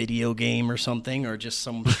aliens video game or something, or just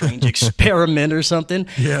some strange experiment or something.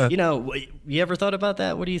 Yeah. You ever thought about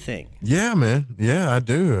that? What do you think? Yeah, man. Yeah, I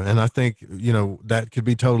do. And I think, that could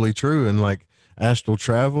be totally true. And like astral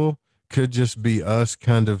travel could just be us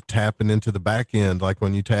kind of tapping into the back end, like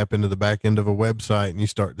when you tap into the back end of a website and you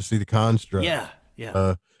start to see the construct Yeah,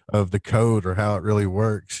 yeah. of the code or how it really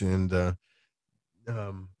works. And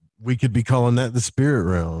we could be calling that the spirit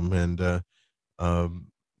realm. And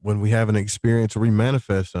when we have an experience or we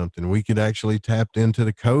manifest something, we could actually tap into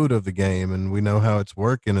the code of the game and we know how it's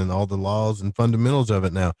working and all the laws and fundamentals of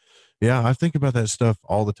it now. Yeah, I think about that stuff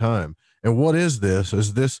all the time. And what is this?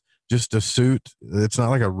 Is this just a suit? It's not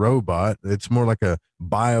like a robot. It's more like a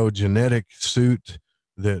biogenetic suit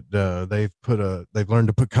that they've learned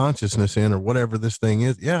to put consciousness in, or whatever this thing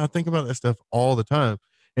is. Yeah, I think about that stuff all the time.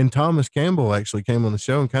 And Thomas Campbell actually came on the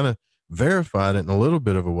show and kind of verified it in a little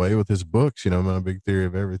bit of a way with his books, My Big Theory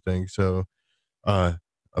of Everything. So,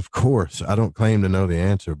 of course, I don't claim to know the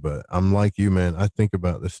answer, but I'm like you, man. I think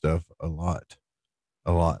about this stuff a lot,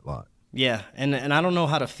 a lot, lot. Yeah, and I don't know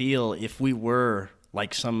how to feel if we were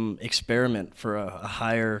like some experiment for a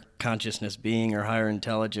higher consciousness being or higher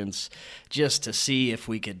intelligence, just to see if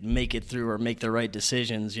we could make it through or make the right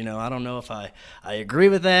decisions. I don't know if I agree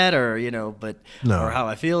with that, or but No. or how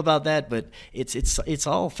I feel about that, but it's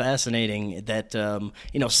all fascinating that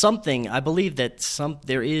something. I believe that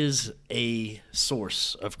there is a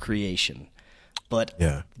source of creation, but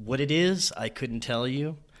Yeah. what it is, I couldn't tell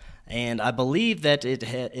you. And I believe that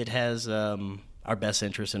it has our best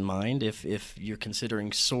interest in mind. If you're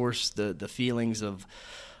considering source, the feelings of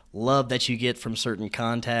love that you get from certain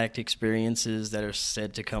contact experiences that are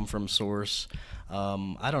said to come from source.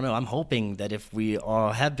 I don't know. I'm hoping that if we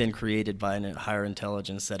all have been created by a higher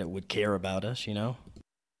intelligence, that it would care about us.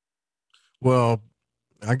 Well,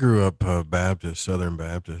 I grew up Baptist, Southern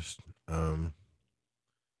Baptist,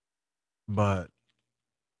 but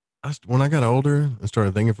when I got older and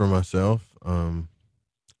started thinking for myself,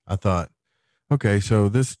 I thought, okay, so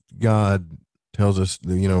this God tells us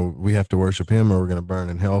that, we have to worship him or we're going to burn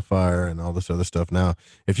in hellfire and all this other stuff. Now,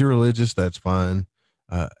 if you're religious, that's fine.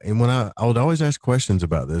 And when I would always ask questions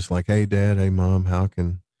about this, like, hey, Dad, hey, Mom, how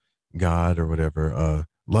can God or whatever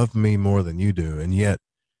love me more than you do? And yet,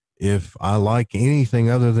 if I like anything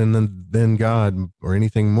other than God or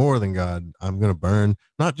anything more than God, I'm going to burn,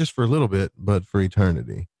 not just for a little bit, but for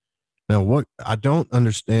eternity. Now, what I don't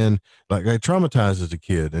understand, like I traumatized as a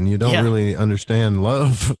kid, and you don't Yeah. really understand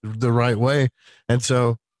love the right way. And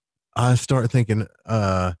so I started thinking,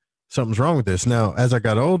 something's wrong with this. Now, as I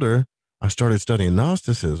got older, I started studying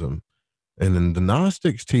Gnosticism. And then the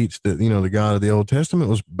Gnostics teach that, the God of the Old Testament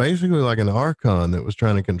was basically like an archon that was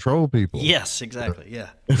trying to control people. Yes, exactly. Yeah.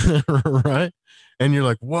 Right. And you're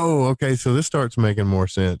like, whoa, okay, so this starts making more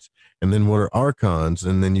sense. And then what are archons?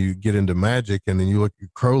 And then you get into magic, and then you look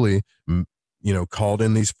at Crowley, called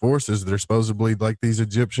in these forces that are supposedly like these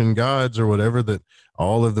Egyptian gods or whatever that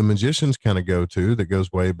all of the magicians kind of go to, that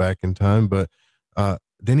goes way back in time. But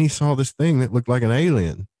then he saw this thing that looked like an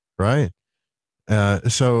alien, right?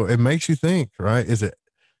 So it makes you think, right?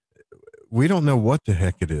 We don't know what the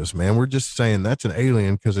heck it is, man. We're just saying that's an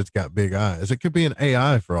alien because it's got big eyes. It could be an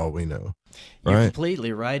AI for all we know. Right? You're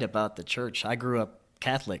completely right about the church. I grew up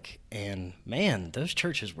Catholic, and man, those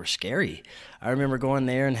churches were scary. I remember going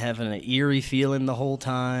there and having an eerie feeling the whole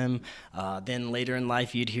time. Then later in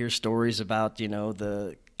life, you'd hear stories about,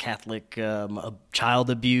 the Catholic child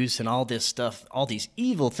abuse and all this stuff, all these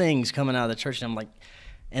evil things coming out of the church. And I'm like,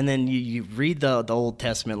 and then you read the Old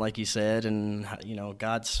Testament, like you said, and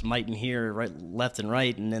God's smiting here, right, left and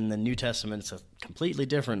right, and then the New Testament, it's a completely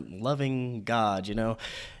different, loving God.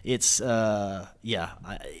 It's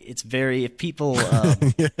it's very, if people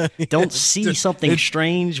don't see something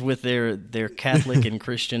strange with their Catholic and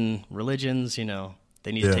Christian religions,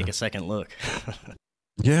 they need to take a second look.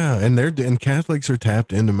 Yeah, and Catholics are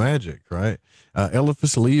tapped into magic, right?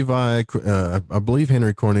 Eliphas Levi, I believe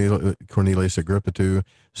Henry Cornelius Agrippa too.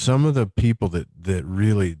 Some of the people that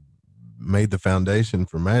really made the foundation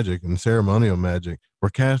for magic and ceremonial magic were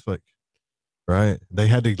Catholic, right? They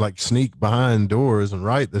had to like sneak behind doors and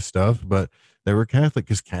write this stuff, but they were Catholic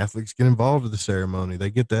because Catholics get involved with the ceremony.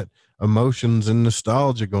 They get that emotions and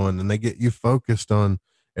nostalgia going, and they get you focused on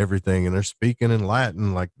everything. And they're speaking in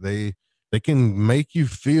Latin, like they can make you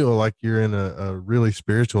feel like you're in a really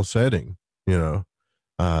spiritual setting, you know.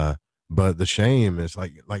 Uh, but the shame is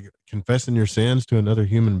like confessing your sins to another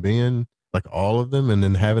human being, like all of them, and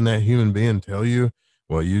then having that human being tell you,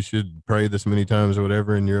 well, you should pray this many times or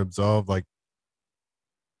whatever, and you're absolved. Like,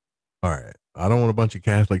 all right, I don't want a bunch of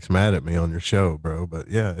Catholics mad at me on your show, bro. But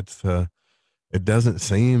yeah, it doesn't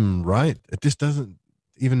seem right. It just doesn't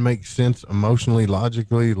even make sense emotionally,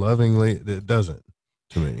 logically, lovingly. It doesn't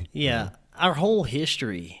to me, you Yeah, know. our whole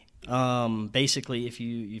history. Basically, if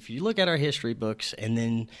you look at our history books and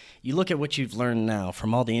then you look at what you've learned now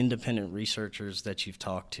from all the independent researchers that you've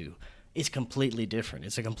talked to, it's completely different.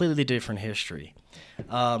 It's a completely different history.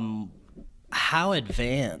 Um, how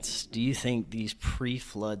advanced do you think these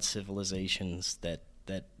pre-flood civilizations that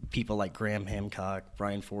people like Graham Hancock,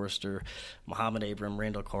 Brian Forrester, Muhammad Abram,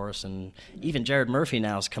 Randall Carson, even Jared Murphy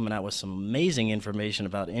now is coming out with some amazing information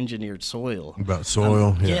about engineered soil. About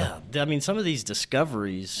soil, yeah. Yeah, I mean, some of these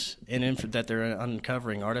discoveries that they're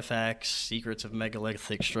uncovering artifacts, secrets of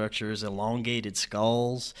megalithic structures, elongated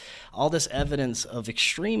skulls, all this evidence of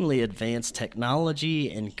extremely advanced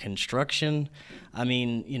technology and construction. I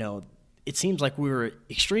mean, it seems like we were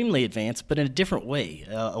extremely advanced, but in a different way,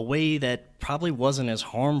 a way that probably wasn't as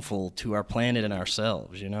harmful to our planet and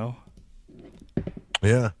ourselves, you know?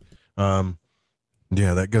 Yeah. Um,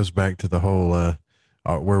 yeah, that goes back to the whole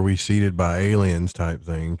were we seeded by aliens type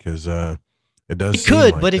thing, because it does It seem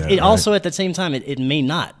could, like but that, it right? also at the same time, it may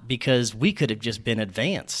not, because we could have just been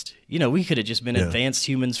advanced. We could have just been Yeah. advanced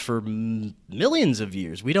humans for millions of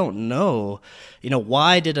years. We don't know.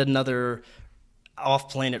 Why did another off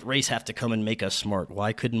planet race have to come and make us smart?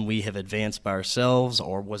 Why couldn't we have advanced by ourselves?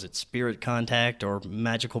 Or was it spirit contact or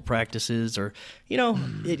magical practices? Or,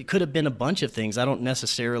 it could have been a bunch of things. I don't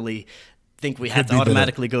necessarily think we It have could to be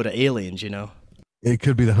automatically go to aliens. it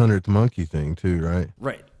could be the 100th monkey thing too, right?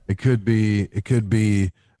 Right. It could be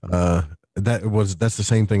that's the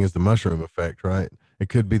same thing as the mushroom effect, right? It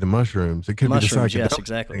could be the mushrooms. It could be the Mushrooms, yes, psychedelic thing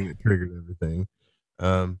exactly. that triggered everything.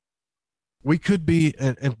 Um, we could be,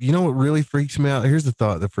 and you know what really freaks me out? Here's the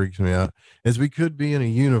thought that freaks me out: is we could be in a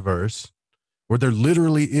universe where there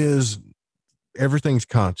literally is everything's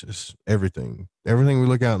conscious. Everything we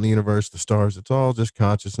look out in the universe, the stars, it's all just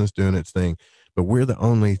consciousness doing its thing. But we're the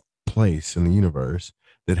only place in the universe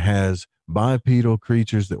that has bipedal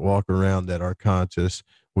creatures that walk around that are conscious,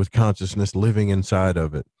 with consciousness living inside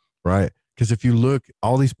of it, right? Because if you look,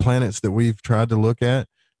 all these planets that we've tried to look at,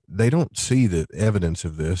 they don't see the evidence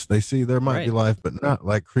of this. They see there might be Right. life, but not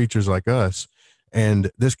like creatures like us.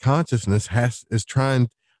 And this consciousness is trying.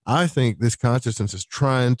 I think this consciousness is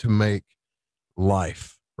trying to make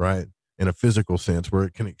life, right? In a physical sense, where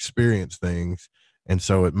it can experience things. And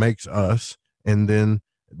so it makes us, and then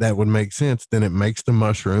that would make sense. Then it makes the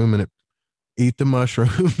mushroom and it eat the mushroom,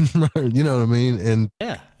 you know what I mean? And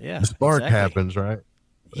Yeah, yeah, the spark exactly. happens, right?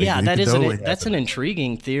 Like Yeah, it that could is totally that's an happen.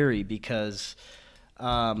 intriguing theory because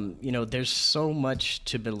there's so much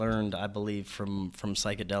to be learned, I believe, from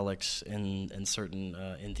psychedelics and certain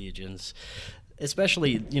entheogens,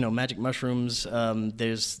 especially magic mushrooms.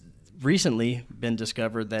 There's recently been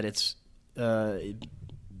discovered that it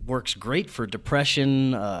works great for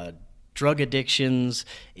depression, drug addictions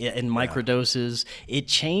in Yeah. microdoses. It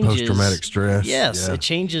Post traumatic changes. stress. Yes, Yeah. it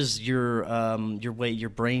changes your way, your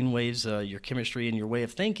brain waves, your chemistry, and your way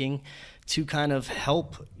of thinking to kind of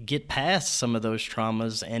help get past some of those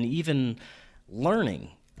traumas and even learning.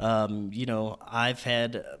 I've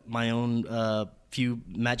had my own few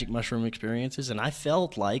magic mushroom experiences, and I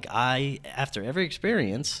felt like after every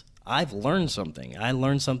experience, I've learned something. I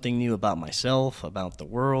learned something new about myself, about the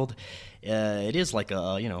world. It is like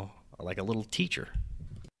like a little teacher.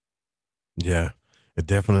 Yeah. It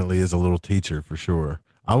definitely is a little teacher for sure.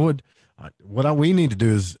 I would, we need to do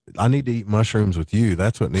is I need to eat mushrooms with you.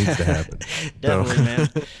 That's what needs to happen. So, Definitely, man.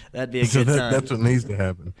 That'd be a so good that's time. what needs to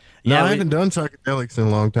happen. No, Yeah, I haven't done psychedelics in a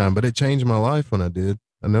long time, but it changed my life when I did.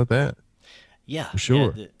 I know that yeah, for yeah.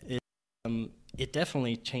 sure. It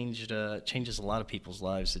definitely changes a lot of people's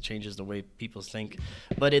lives. It changes the way people think,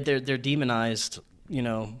 but they're demonized.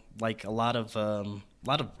 Like a lot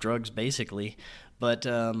of drugs, basically. But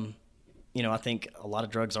I think a lot of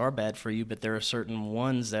drugs are bad for you, but there are certain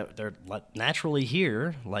ones that they're naturally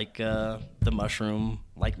here, like the mushroom,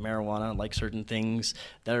 like marijuana, like certain things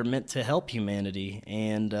that are meant to help humanity.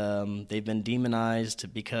 And they've been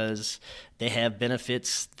demonized because they have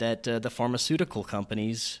benefits that the pharmaceutical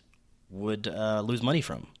companies would lose money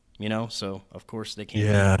from, So, of course, they can't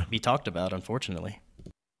Yeah. be talked about, unfortunately.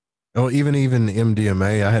 Oh, even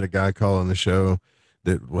MDMA. I had a guy call on the show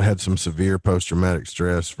that had some severe post traumatic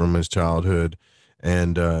stress from his childhood,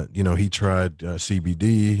 and he tried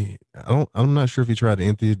CBD. I'm not sure if he tried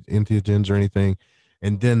entheogens or anything.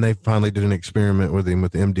 And then they finally did an experiment with him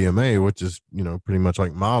with MDMA, which is pretty much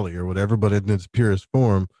like Molly or whatever, but in its purest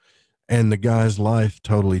form. And the guy's life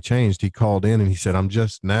totally changed. He called in and he said, "I'm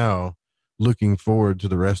just now looking forward to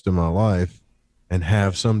the rest of my life and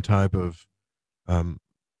have Right. some type of um,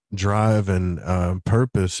 drive and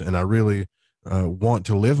purpose, and I really want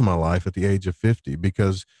to live my life at the age of 50,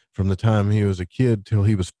 because from the time he was a kid till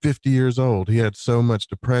he was 50 years old, he had so much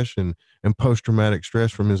depression and post-traumatic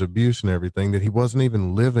stress from his abuse and everything that he wasn't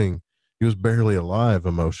even living. He was barely alive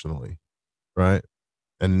emotionally, right?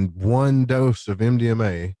 And one dose of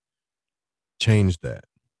MDMA changed that.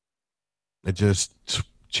 It just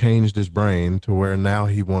changed his brain to where now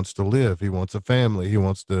he wants to live. He wants a family. He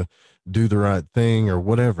wants to do the right thing or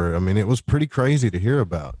whatever. I mean, it was pretty crazy to hear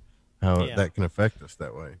about how Yeah. that can affect us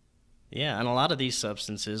that way. Yeah, and a lot of these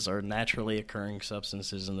substances are naturally occurring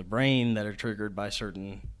substances in the brain that are triggered by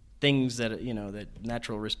certain things that that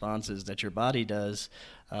natural responses that your body does.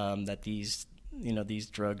 That these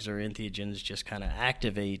drugs or entheogens just kind of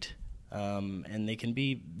activate, and they can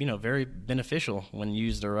be very beneficial when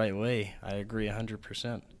used the right way. I agree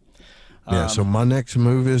 100%. Yeah. So my next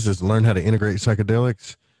move is learn how to integrate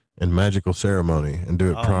psychedelics and magical ceremony and do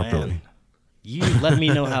it Oh man, properly. you let me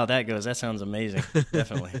know how that goes. That sounds amazing.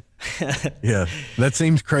 Definitely. Yeah, that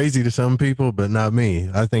seems crazy to some people, but not me.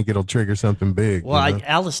 I think it'll trigger something big, Well,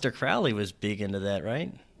 Aleister Crowley was big into that,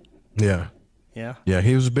 right? Yeah. Yeah. Yeah,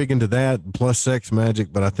 he was big into that plus sex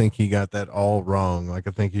magic, but I think he got that all wrong. Like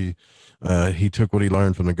I think he took what he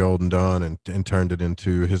learned from the Golden Dawn and turned it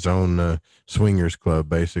into his own swingers club.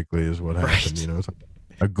 Basically, is what happened. Right. It's like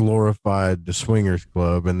a glorified the swingers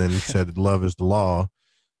club, and then said love is the law.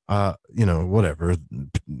 Whatever,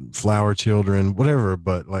 flower children, whatever.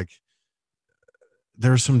 But like,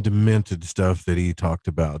 there's some demented stuff that he talked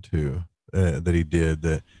about too, that he did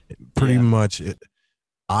that pretty Yeah. much.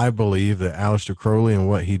 I believe that Aleister Crowley and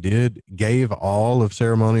what he did gave all of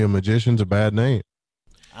ceremonial magicians a bad name.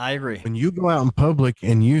 I agree. When you go out in public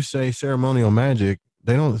and you say ceremonial magic,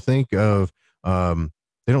 um,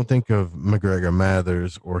 they don't think of McGregor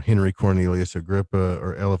Mathers or Henry Cornelius Agrippa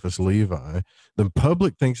or Eliphas Levi. The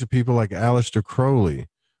public thinks of people like Aleister Crowley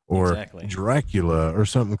or Exactly. Dracula or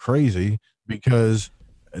something crazy, because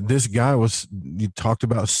this guy you talked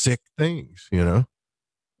about sick things,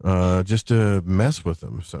 just to mess with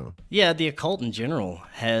them. So Yeah, the occult in general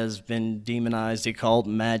has been demonized. The occult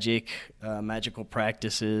magic, magical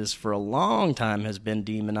practices for a long time has been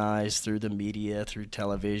demonized through the media, through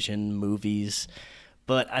television, movies.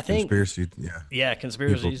 But I think, conspiracy, yeah, yeah, people,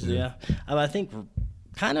 conspiracies, yeah. yeah. I think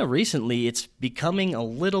kind of recently it's becoming a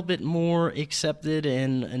little bit more accepted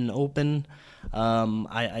and open.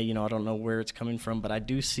 I don't know where it's coming from, but I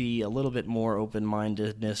do see a little bit more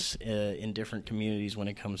open-mindedness in different communities when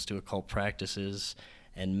it comes to occult practices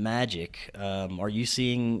and magic. Are you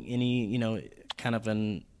seeing any, kind of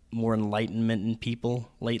more enlightenment in people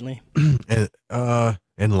lately? And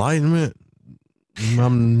enlightenment. I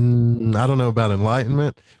don't know about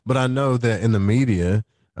enlightenment, but I know that in the media,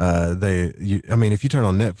 I mean, if you turn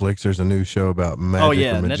on Netflix, there's a new show about Oh magic or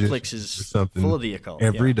yeah, magicians Netflix or is full something of the occult. Yeah,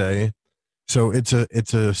 every day. So it's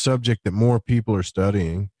a subject that more people are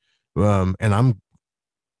studying, and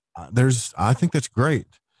I think that's great.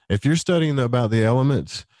 If you're studying about the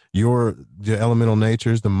elements, the elemental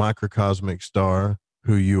natures, the microcosmic star,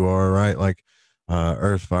 who you are, right? Like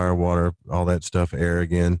earth, fire, water, all that stuff, air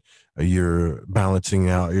again. You're balancing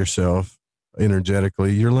out yourself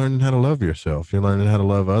energetically. You're learning how to love yourself. You're learning how to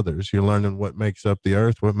love others. You're learning what makes up the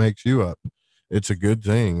earth, what makes you up. It's a good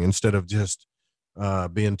thing, instead of just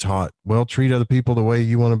being taught, well, treat other people the way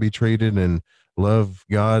you want to be treated and love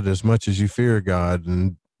God as much as you fear God.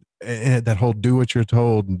 And that whole do what you're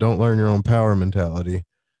told and don't learn your own power mentality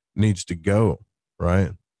needs to go,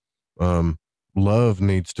 right? Um, Love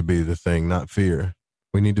needs to be the thing, not fear.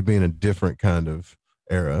 We need to be in a different kind of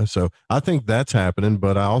era. So I think that's happening,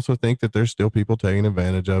 but I also think that there's still people taking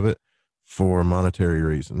advantage of it for monetary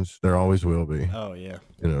reasons. There always will be, oh yeah.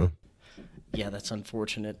 you know. Yeah, that's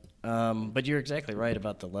unfortunate. But you're exactly right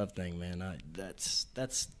about the love thing, man. That's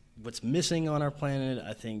what's missing on our planet.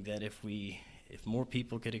 I think that if more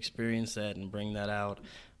people could experience that and bring that out,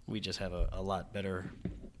 we just have a lot better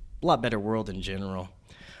world in general.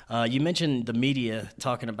 You mentioned the media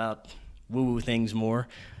talking about woo-woo things more.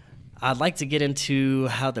 I'd like to get into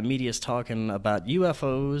how the media is talking about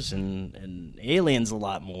UFOs and aliens a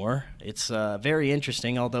lot more. It's very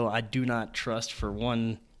interesting, although I do not trust for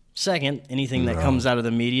 1 second anything that comes out of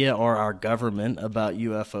the media or our government about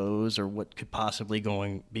UFOs or what could possibly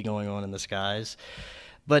be going on in the skies.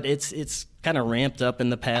 But it's kind of ramped up in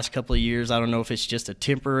the past couple of years. I don't know if it's just a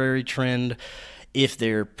temporary trend, if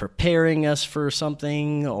they're preparing us for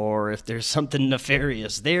something, or if there's something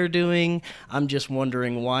nefarious they're doing. I'm just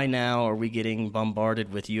wondering, why now are we getting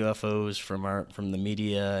bombarded with UFOs from the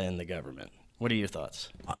media and the government? What are your thoughts?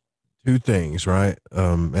 Two things, right?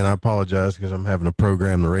 And I apologize because I'm having to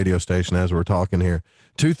program the radio station as we're talking here.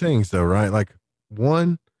 Two things, though, right? Like,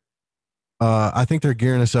 one, I think they're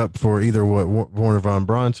gearing us up for either what Warner von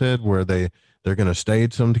Braun said, where they're going to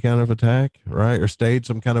stage some kind of attack, right? Or stage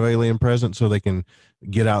some kind of alien presence so they can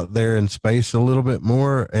get out there in space a little bit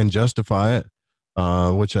more and justify it,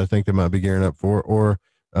 which I think they might be gearing up for. Or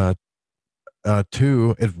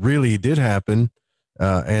two, it really did happen.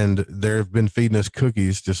 And they've been feeding us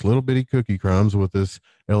cookies, just little bitty cookie crumbs with this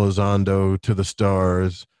Elizondo to the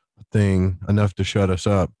stars thing, enough to shut us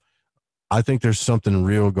up. I think there's something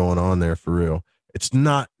real going on there for real. It's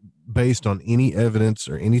not based on any evidence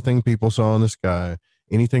or anything people saw in the sky,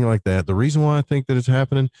 anything like that. The reason why I think that it's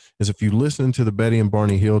happening is if you listen to the Betty and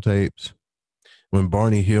Barney Hill tapes, when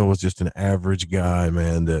Barney Hill was just an average guy,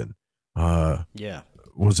 man, that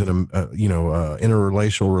was in a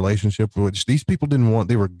interracial relationship, which these people didn't want.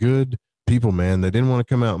 They were good people, man. They didn't want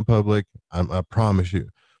to come out in public. I promise you.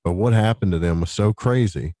 But what happened to them was so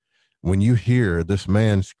crazy. When you hear this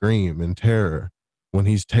man scream in terror when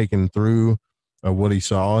he's taken through what he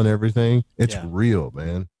saw and everything, it's real,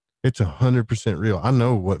 man. It's 100% real. I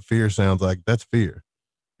know what fear sounds like. That's fear,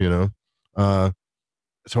 you know?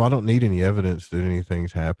 So I don't need any evidence that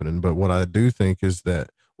anything's happening. But what I do think is that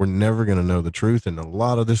we're never going to know the truth. And a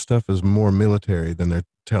lot of this stuff is more military than they're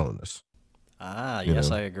telling us. Yes,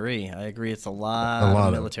 I agree. It's a lot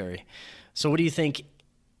of military. So what do you think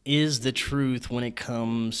is the truth when it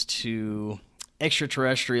comes to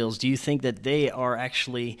extraterrestrials? Do you think that they are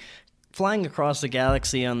actually flying across the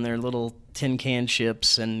galaxy on their little tin can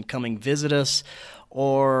ships and coming visit us?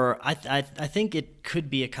 Or I think it could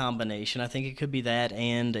be a combination. I think it could be that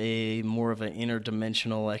and a more of an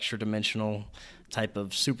interdimensional, extra-dimensional type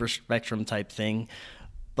of super spectrum type thing.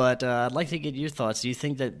 But I'd like to get your thoughts. Do you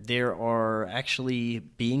think that there are actually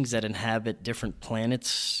beings that inhabit different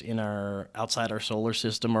planets outside our solar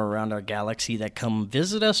system or around our galaxy that come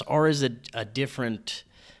visit us? Or is it a different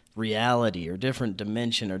reality or different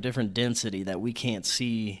dimension or different density that we can't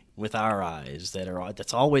see with our eyes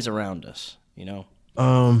that's always around us, you know?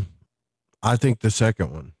 I think the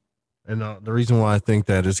second one. And the reason why I think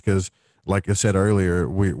that is because, like I said earlier,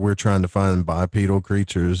 we're trying to find bipedal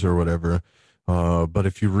creatures or whatever. But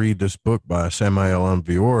if you read this book by Samael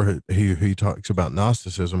Aun-Weor, he talks about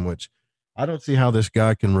Gnosticism, which I don't see how this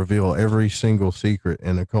guy can reveal every single secret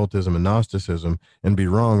in occultism and Gnosticism and be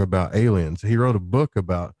wrong about aliens. He wrote a book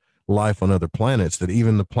about life on other planets, that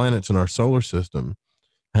even the planets in our solar system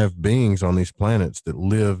have beings on these planets that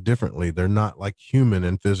live differently. They're not like human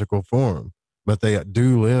in physical form, but they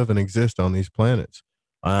do live and exist on these planets.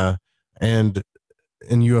 And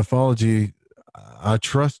in ufology, I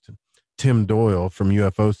trust Tim Doyle from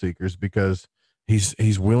UFO Seekers because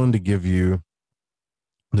he's willing to give you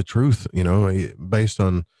the truth, you know, based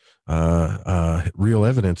on real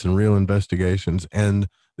evidence and real investigations. And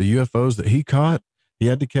the UFOs that he caught, he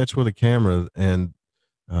had to catch with a camera and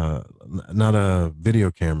not a video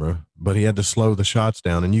camera, but he had to slow the shots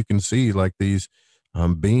down. And you can see like these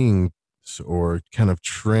beings or kind of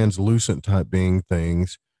translucent type being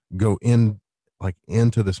things go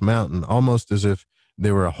into this mountain, almost as if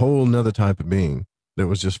they were a whole nother type of being that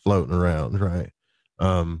was just floating around. Right.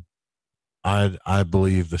 I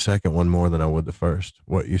believe the second one more than I would the first,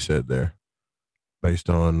 what you said there, based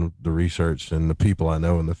on the research and the people I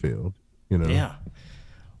know in the field, you know? Yeah.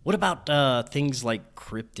 What about things like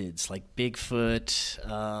cryptids, like Bigfoot,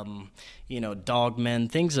 dogmen,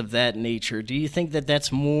 things of that nature? Do you think that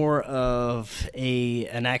that's more of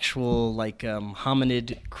an actual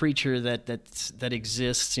hominid creature that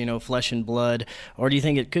exists, you know, flesh and blood, or do you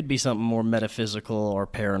think it could be something more metaphysical or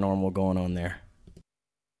paranormal going on there?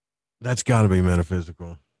 That's got to be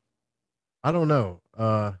metaphysical. I don't know.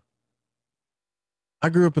 I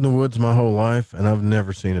grew up in the woods my whole life, and I've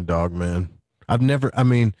never seen a dog man. I've never. I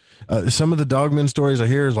mean, some of the dogman stories I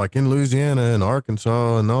hear is like in Louisiana and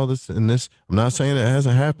Arkansas and all this and this. I'm not saying it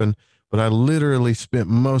hasn't happened, but I literally spent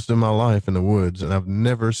most of my life in the woods, and I've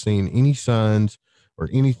never seen any signs or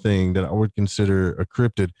anything that I would consider a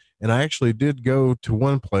cryptid. And I actually did go to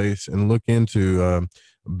one place and look into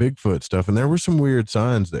Bigfoot stuff, and there were some weird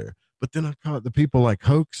signs there. But then I caught the people like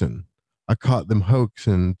hoaxing. I caught them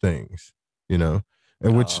hoaxing things, you know,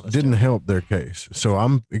 Oh, which that's didn't terrible. help their case. So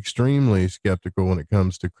I'm extremely skeptical when it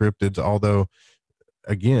comes to cryptids. Although,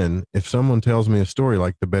 again, if someone tells me a story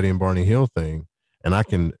like the Betty and Barney Hill thing, and I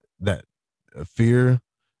can that fear,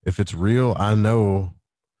 if it's real, I know.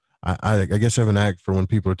 I guess I have an act for when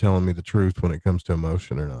people are telling me the truth when it comes to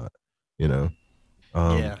emotion or not. You know,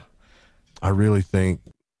 Yeah. um, I really think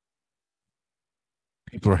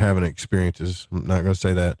people are having experiences. I'm not going to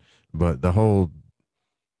say that, but the whole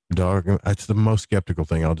dog, it's the most skeptical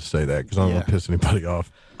thing. I'll just say that because I don't want Yeah. to piss anybody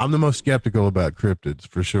off. I'm the most skeptical about cryptids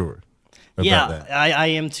for sure. About Yeah, that. I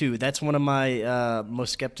am too. That's one of my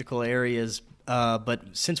most skeptical areas. But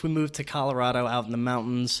since we moved to Colorado out in the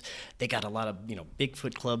mountains, they got a lot of,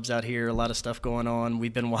 Bigfoot clubs out here, a lot of stuff going on.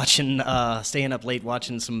 We've been watching, staying up late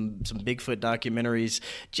watching some Bigfoot documentaries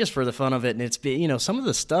just for the fun of it. And it's been, some of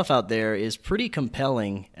the stuff out there is pretty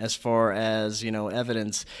compelling as far as,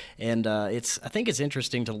 evidence. And I think it's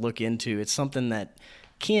interesting to look into. It's something that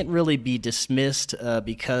can't really be dismissed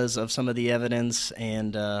because of some of the evidence,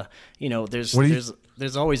 and there's What do you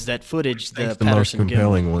there's always that footage, the think's the most Patterson Gimlin.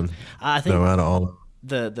 compelling one, I though, think out of all?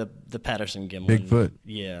 the Patterson Gimlin, Bigfoot?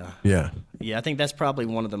 yeah, Yeah. yeah. I think that's probably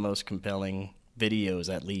one of the most compelling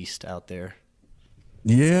videos, at least out there.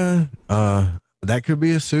 Yeah. That could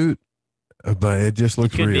be a suit, but it just It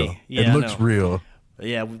looks could real. be, It yeah, I looks know. real.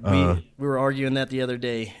 Yeah, Uh, we were arguing that the other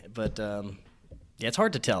day, but yeah, it's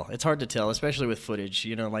hard to tell. It's hard to tell, especially with footage,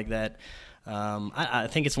 like that. I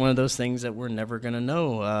think it's one of those things that we're never gonna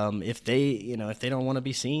know. If they, if they don't want to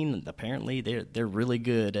be seen, apparently they're really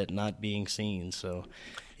good at not being seen. So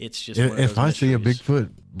it's just one of if those I see a mysteries. Bigfoot,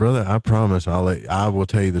 brother, I promise I will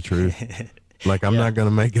tell you the truth. Like I'm Yeah, not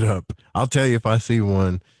gonna make it up. I'll tell you if I see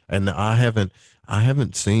one, and I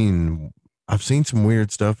haven't seen. I've seen some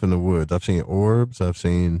weird stuff in the woods. I've seen orbs. I've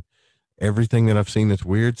seen everything that I've seen that's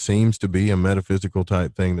weird seems to be a metaphysical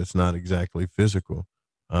type thing that's not exactly physical.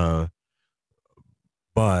 Uh,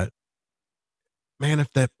 but man,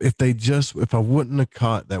 if I wouldn't have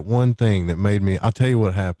caught that one thing that made me, I'll tell you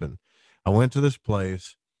what happened. I went to this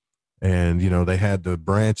place and they had the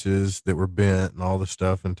branches that were bent and all the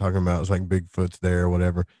stuff and talking about it's like Bigfoot's there or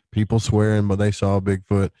whatever. People swearing, but they saw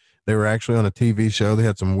Bigfoot. They were actually on a TV show. They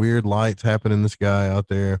had some weird lights happening in the sky out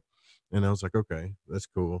there, and I was like, okay, that's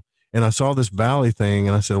cool. And I saw this valley thing,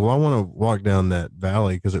 and I said, well, I want to walk down that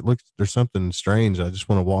valley because it looks there's something strange. I just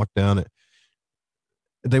want to walk down it.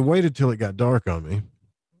 They waited till it got dark on me,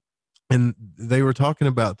 and they were talking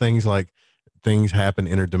about things like things happen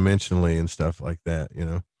interdimensionally and stuff like that.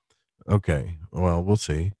 Okay, well, we'll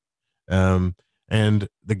see. Um, and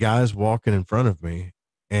the guy's walking in front of me,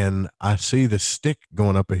 and I see the stick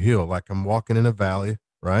going up a hill, like I'm walking in a valley,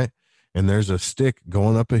 right? And there's a stick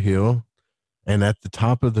going up a hill, and at the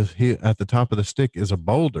top of the stick is a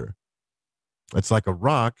boulder. It's like a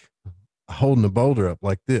rock holding the boulder up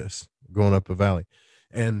like this, going up a valley.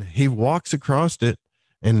 And he walks across it,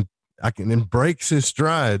 and and breaks his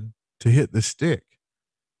stride to hit the stick,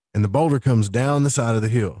 and the boulder comes down the side of the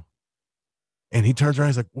hill. And he turns around,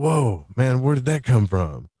 he's like, "Whoa, man, where did that come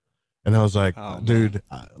from?" And I was like, oh man, "Dude,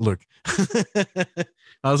 look."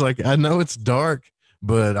 I was like, "I know it's dark,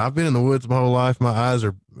 but I've been in the woods my whole life. My eyes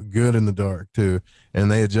are good in the dark too."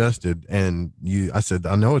 And they adjusted. And I said,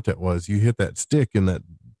 "I know what that was. You hit that stick in that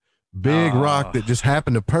big rock oh, that just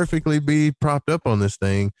happened to perfectly be propped up on this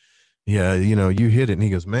thing. Yeah, you hit it." And he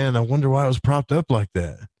goes, "Man, I wonder why it was propped up like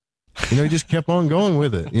that." He just kept on going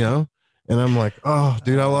with it. And I'm like, "Oh,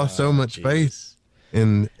 dude, I lost so much faith jeez,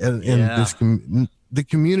 in yeah. the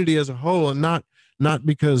community as a whole, and not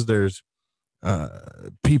because there's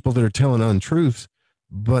people that are telling untruths,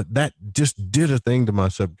 but that just did a thing to my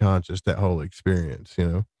subconscious, that whole experience.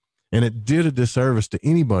 And it did a disservice to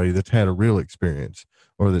anybody that's had a real experience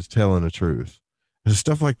or that's telling the truth. And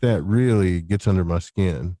stuff like that really gets under my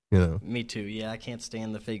skin. Me too. Yeah, I can't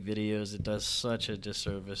stand the fake videos. It does such a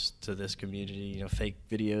disservice to this community. Fake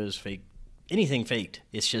videos, fake anything faked.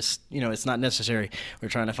 It's just, it's not necessary. We're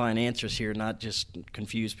trying to find answers here, not just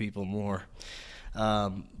confuse people more.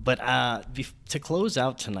 But to close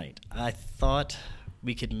out tonight, I thought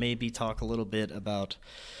we could maybe talk a little bit about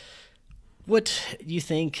What do you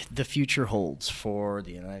think the future holds for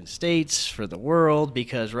the United States, for the world?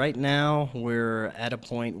 Because right now we're at a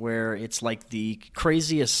point where it's like the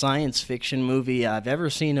craziest science fiction movie I've ever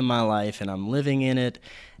seen in my life, and I'm living in it,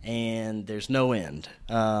 and there's no end.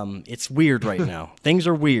 It's weird right now. Things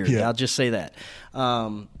are weird. Yeah. I'll just say that.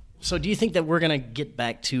 So do you think that we're going to get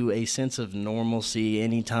back to a sense of normalcy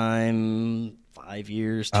anytime 5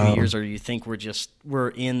 years, 2 years, or do you think we're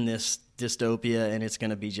in this dystopia and it's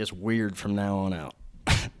going to be just weird from now on out?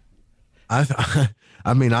 I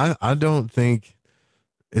I mean I don't think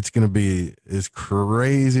it's going to be as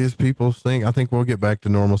crazy as people think. I think we'll get back to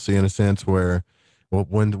normalcy in a sense where, well,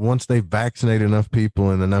 when once they vaccinate enough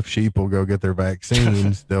people and enough sheep will go get their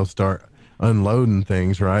vaccines, they'll start unloading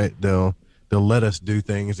things, right? They'll let us do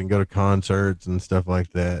things and go to concerts and stuff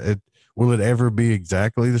like that. Will it ever be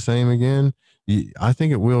exactly the same again? I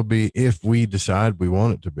think it will be if we decide we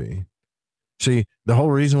want it to be. See, the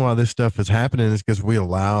whole reason why this stuff is happening is because we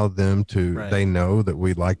allow them to, Right. they know that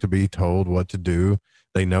we like to be told what to do.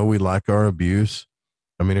 They know we like our abuse.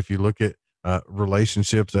 I mean, if you look at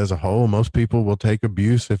relationships as a whole, most people will take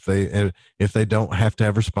abuse if they don't have to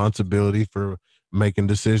have responsibility for making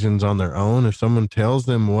decisions on their own. If someone tells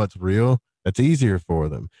them what's real, that's easier for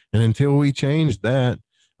them. And until we change that,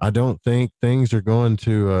 I don't think things are going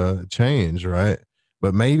to change, right?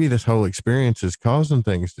 But maybe this whole experience is causing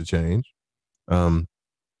things to change. Um,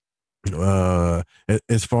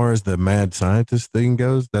 as far as the mad scientist thing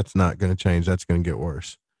goes, that's not going to change. That's going to get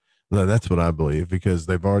worse. That's what I believe, because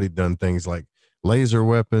they've already done things like laser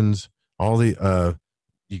weapons. All the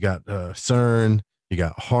you got CERN, you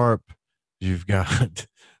got HARP, you've got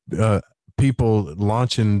people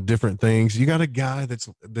launching different things. You got a guy that's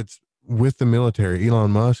with the military,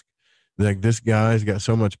 Elon Musk. Like, this guy's got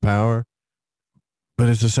so much power, but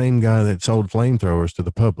it's the same guy that sold flamethrowers to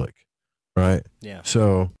the public, right? Yeah.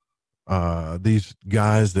 So these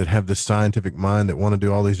guys that have this scientific mind that want to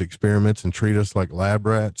do all these experiments and treat us like lab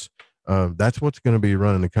rats, that's what's going to be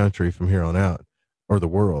running the country from here on out, or the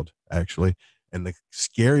world, actually. And the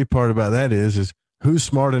scary part about that is who's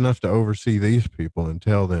smart enough to oversee these people and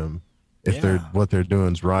tell them if what they're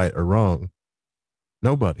doing is right or wrong?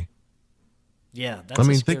 Nobody. Yeah, that's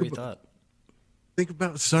a scary thought. Think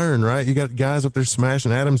about CERN, right? You got guys up there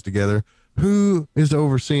smashing atoms together. Who is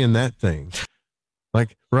overseeing that thing?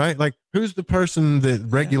 Like, right? Like, who's the person that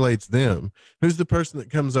regulates them? Who's the person that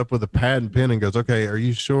comes up with a pad and pen and goes, okay, are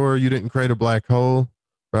you sure you didn't create a black hole?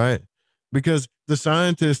 Right? Because the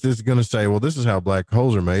scientist is going to say, well, this is how black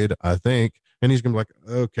holes are made, I think. And he's going to be like,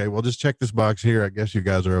 okay, well, just check this box here. I guess you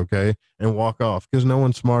guys are okay. And walk off, because no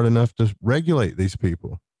one's smart enough to regulate these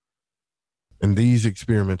people. And these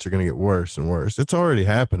experiments are going to get worse and worse. It's already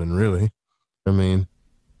happening, really. I mean,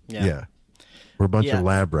 yeah. We're a bunch of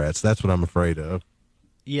lab rats. That's what I'm afraid of.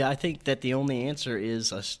 Yeah, I think that the only answer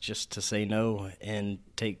is us just to say no and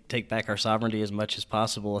take back our sovereignty as much as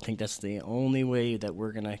possible. I think that's the only way that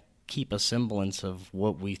we're going to keep a semblance of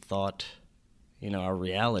what we thought, our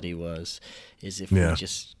reality was, is if we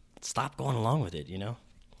just stop going along with it, be a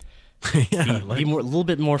little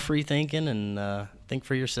bit more free thinking and think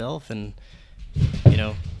for yourself and,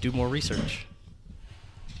 do more research.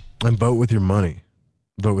 And vote with your money.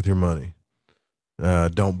 Vote with your money.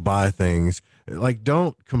 Don't buy things. Like,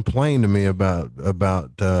 don't complain to me about not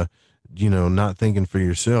thinking for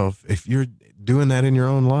yourself. If you're doing that in your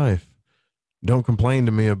own life, don't complain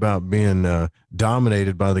to me about being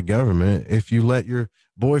dominated by the government. If you let your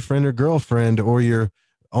boyfriend or girlfriend or your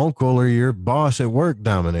uncle or your boss at work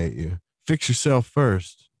dominate you, fix yourself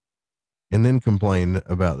first and then complain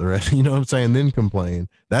about the rest. You know what I'm saying? Then complain.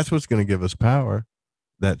 That's what's going to give us power.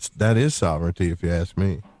 That is sovereignty, if you ask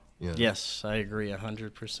me. Yes, I agree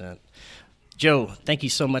 100%. Joe, thank you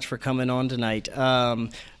so much for coming on tonight.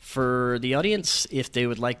 For the audience, if they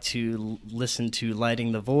would like to listen to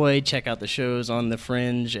Lighting the Void, check out the shows on the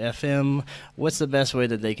Fringe FM, what's the best way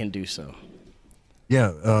that they can do so?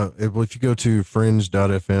 Yeah, if you go to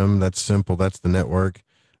fringe.fm, that's simple. That's the network.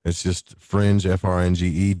 It's just Fringe,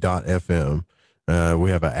 FRNGE.fm. We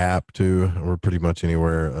have an app too. We're pretty much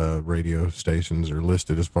anywhere radio stations are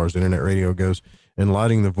listed as far as internet radio goes. And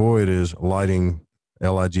Lighting the Void is lighting,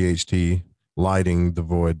 Light,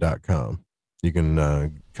 lightingthevoid.com. You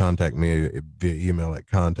can contact me via email at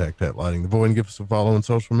contact@lightingthevoid and give us a follow on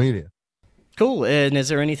social media. Cool. And is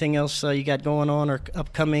there anything else you got going on or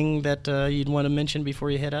upcoming that you'd want to mention before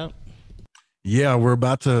you head out? Yeah, we're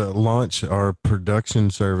about to launch our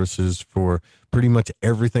production services for pretty much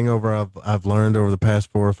everything I've learned over the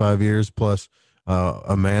past 4 or 5 years, plus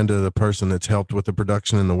Amanda, the person that's helped with the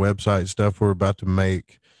production and the website stuff. We're about to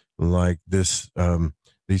make like this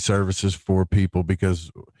these services for people,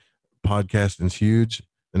 because podcasting's huge,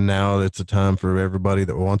 and now it's a time for everybody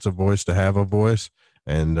that wants a voice to have a voice.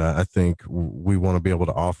 And I think we want to be able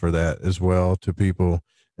to offer that as well to people.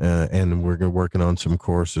 And we're working on some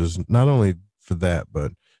courses, not only for that,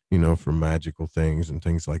 but for magical things and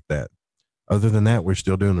things like that. Other than that, we're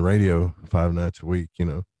still doing the radio 5 nights a week.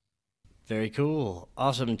 Very cool.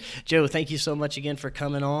 Awesome. Joe, thank you so much again for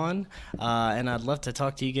coming on. And I'd love to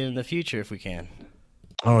talk to you again in the future if we can.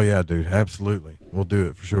 Oh, yeah, dude. Absolutely. We'll do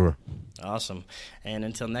it for sure. Awesome. And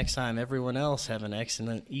until next time, everyone else, have an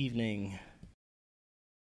excellent evening.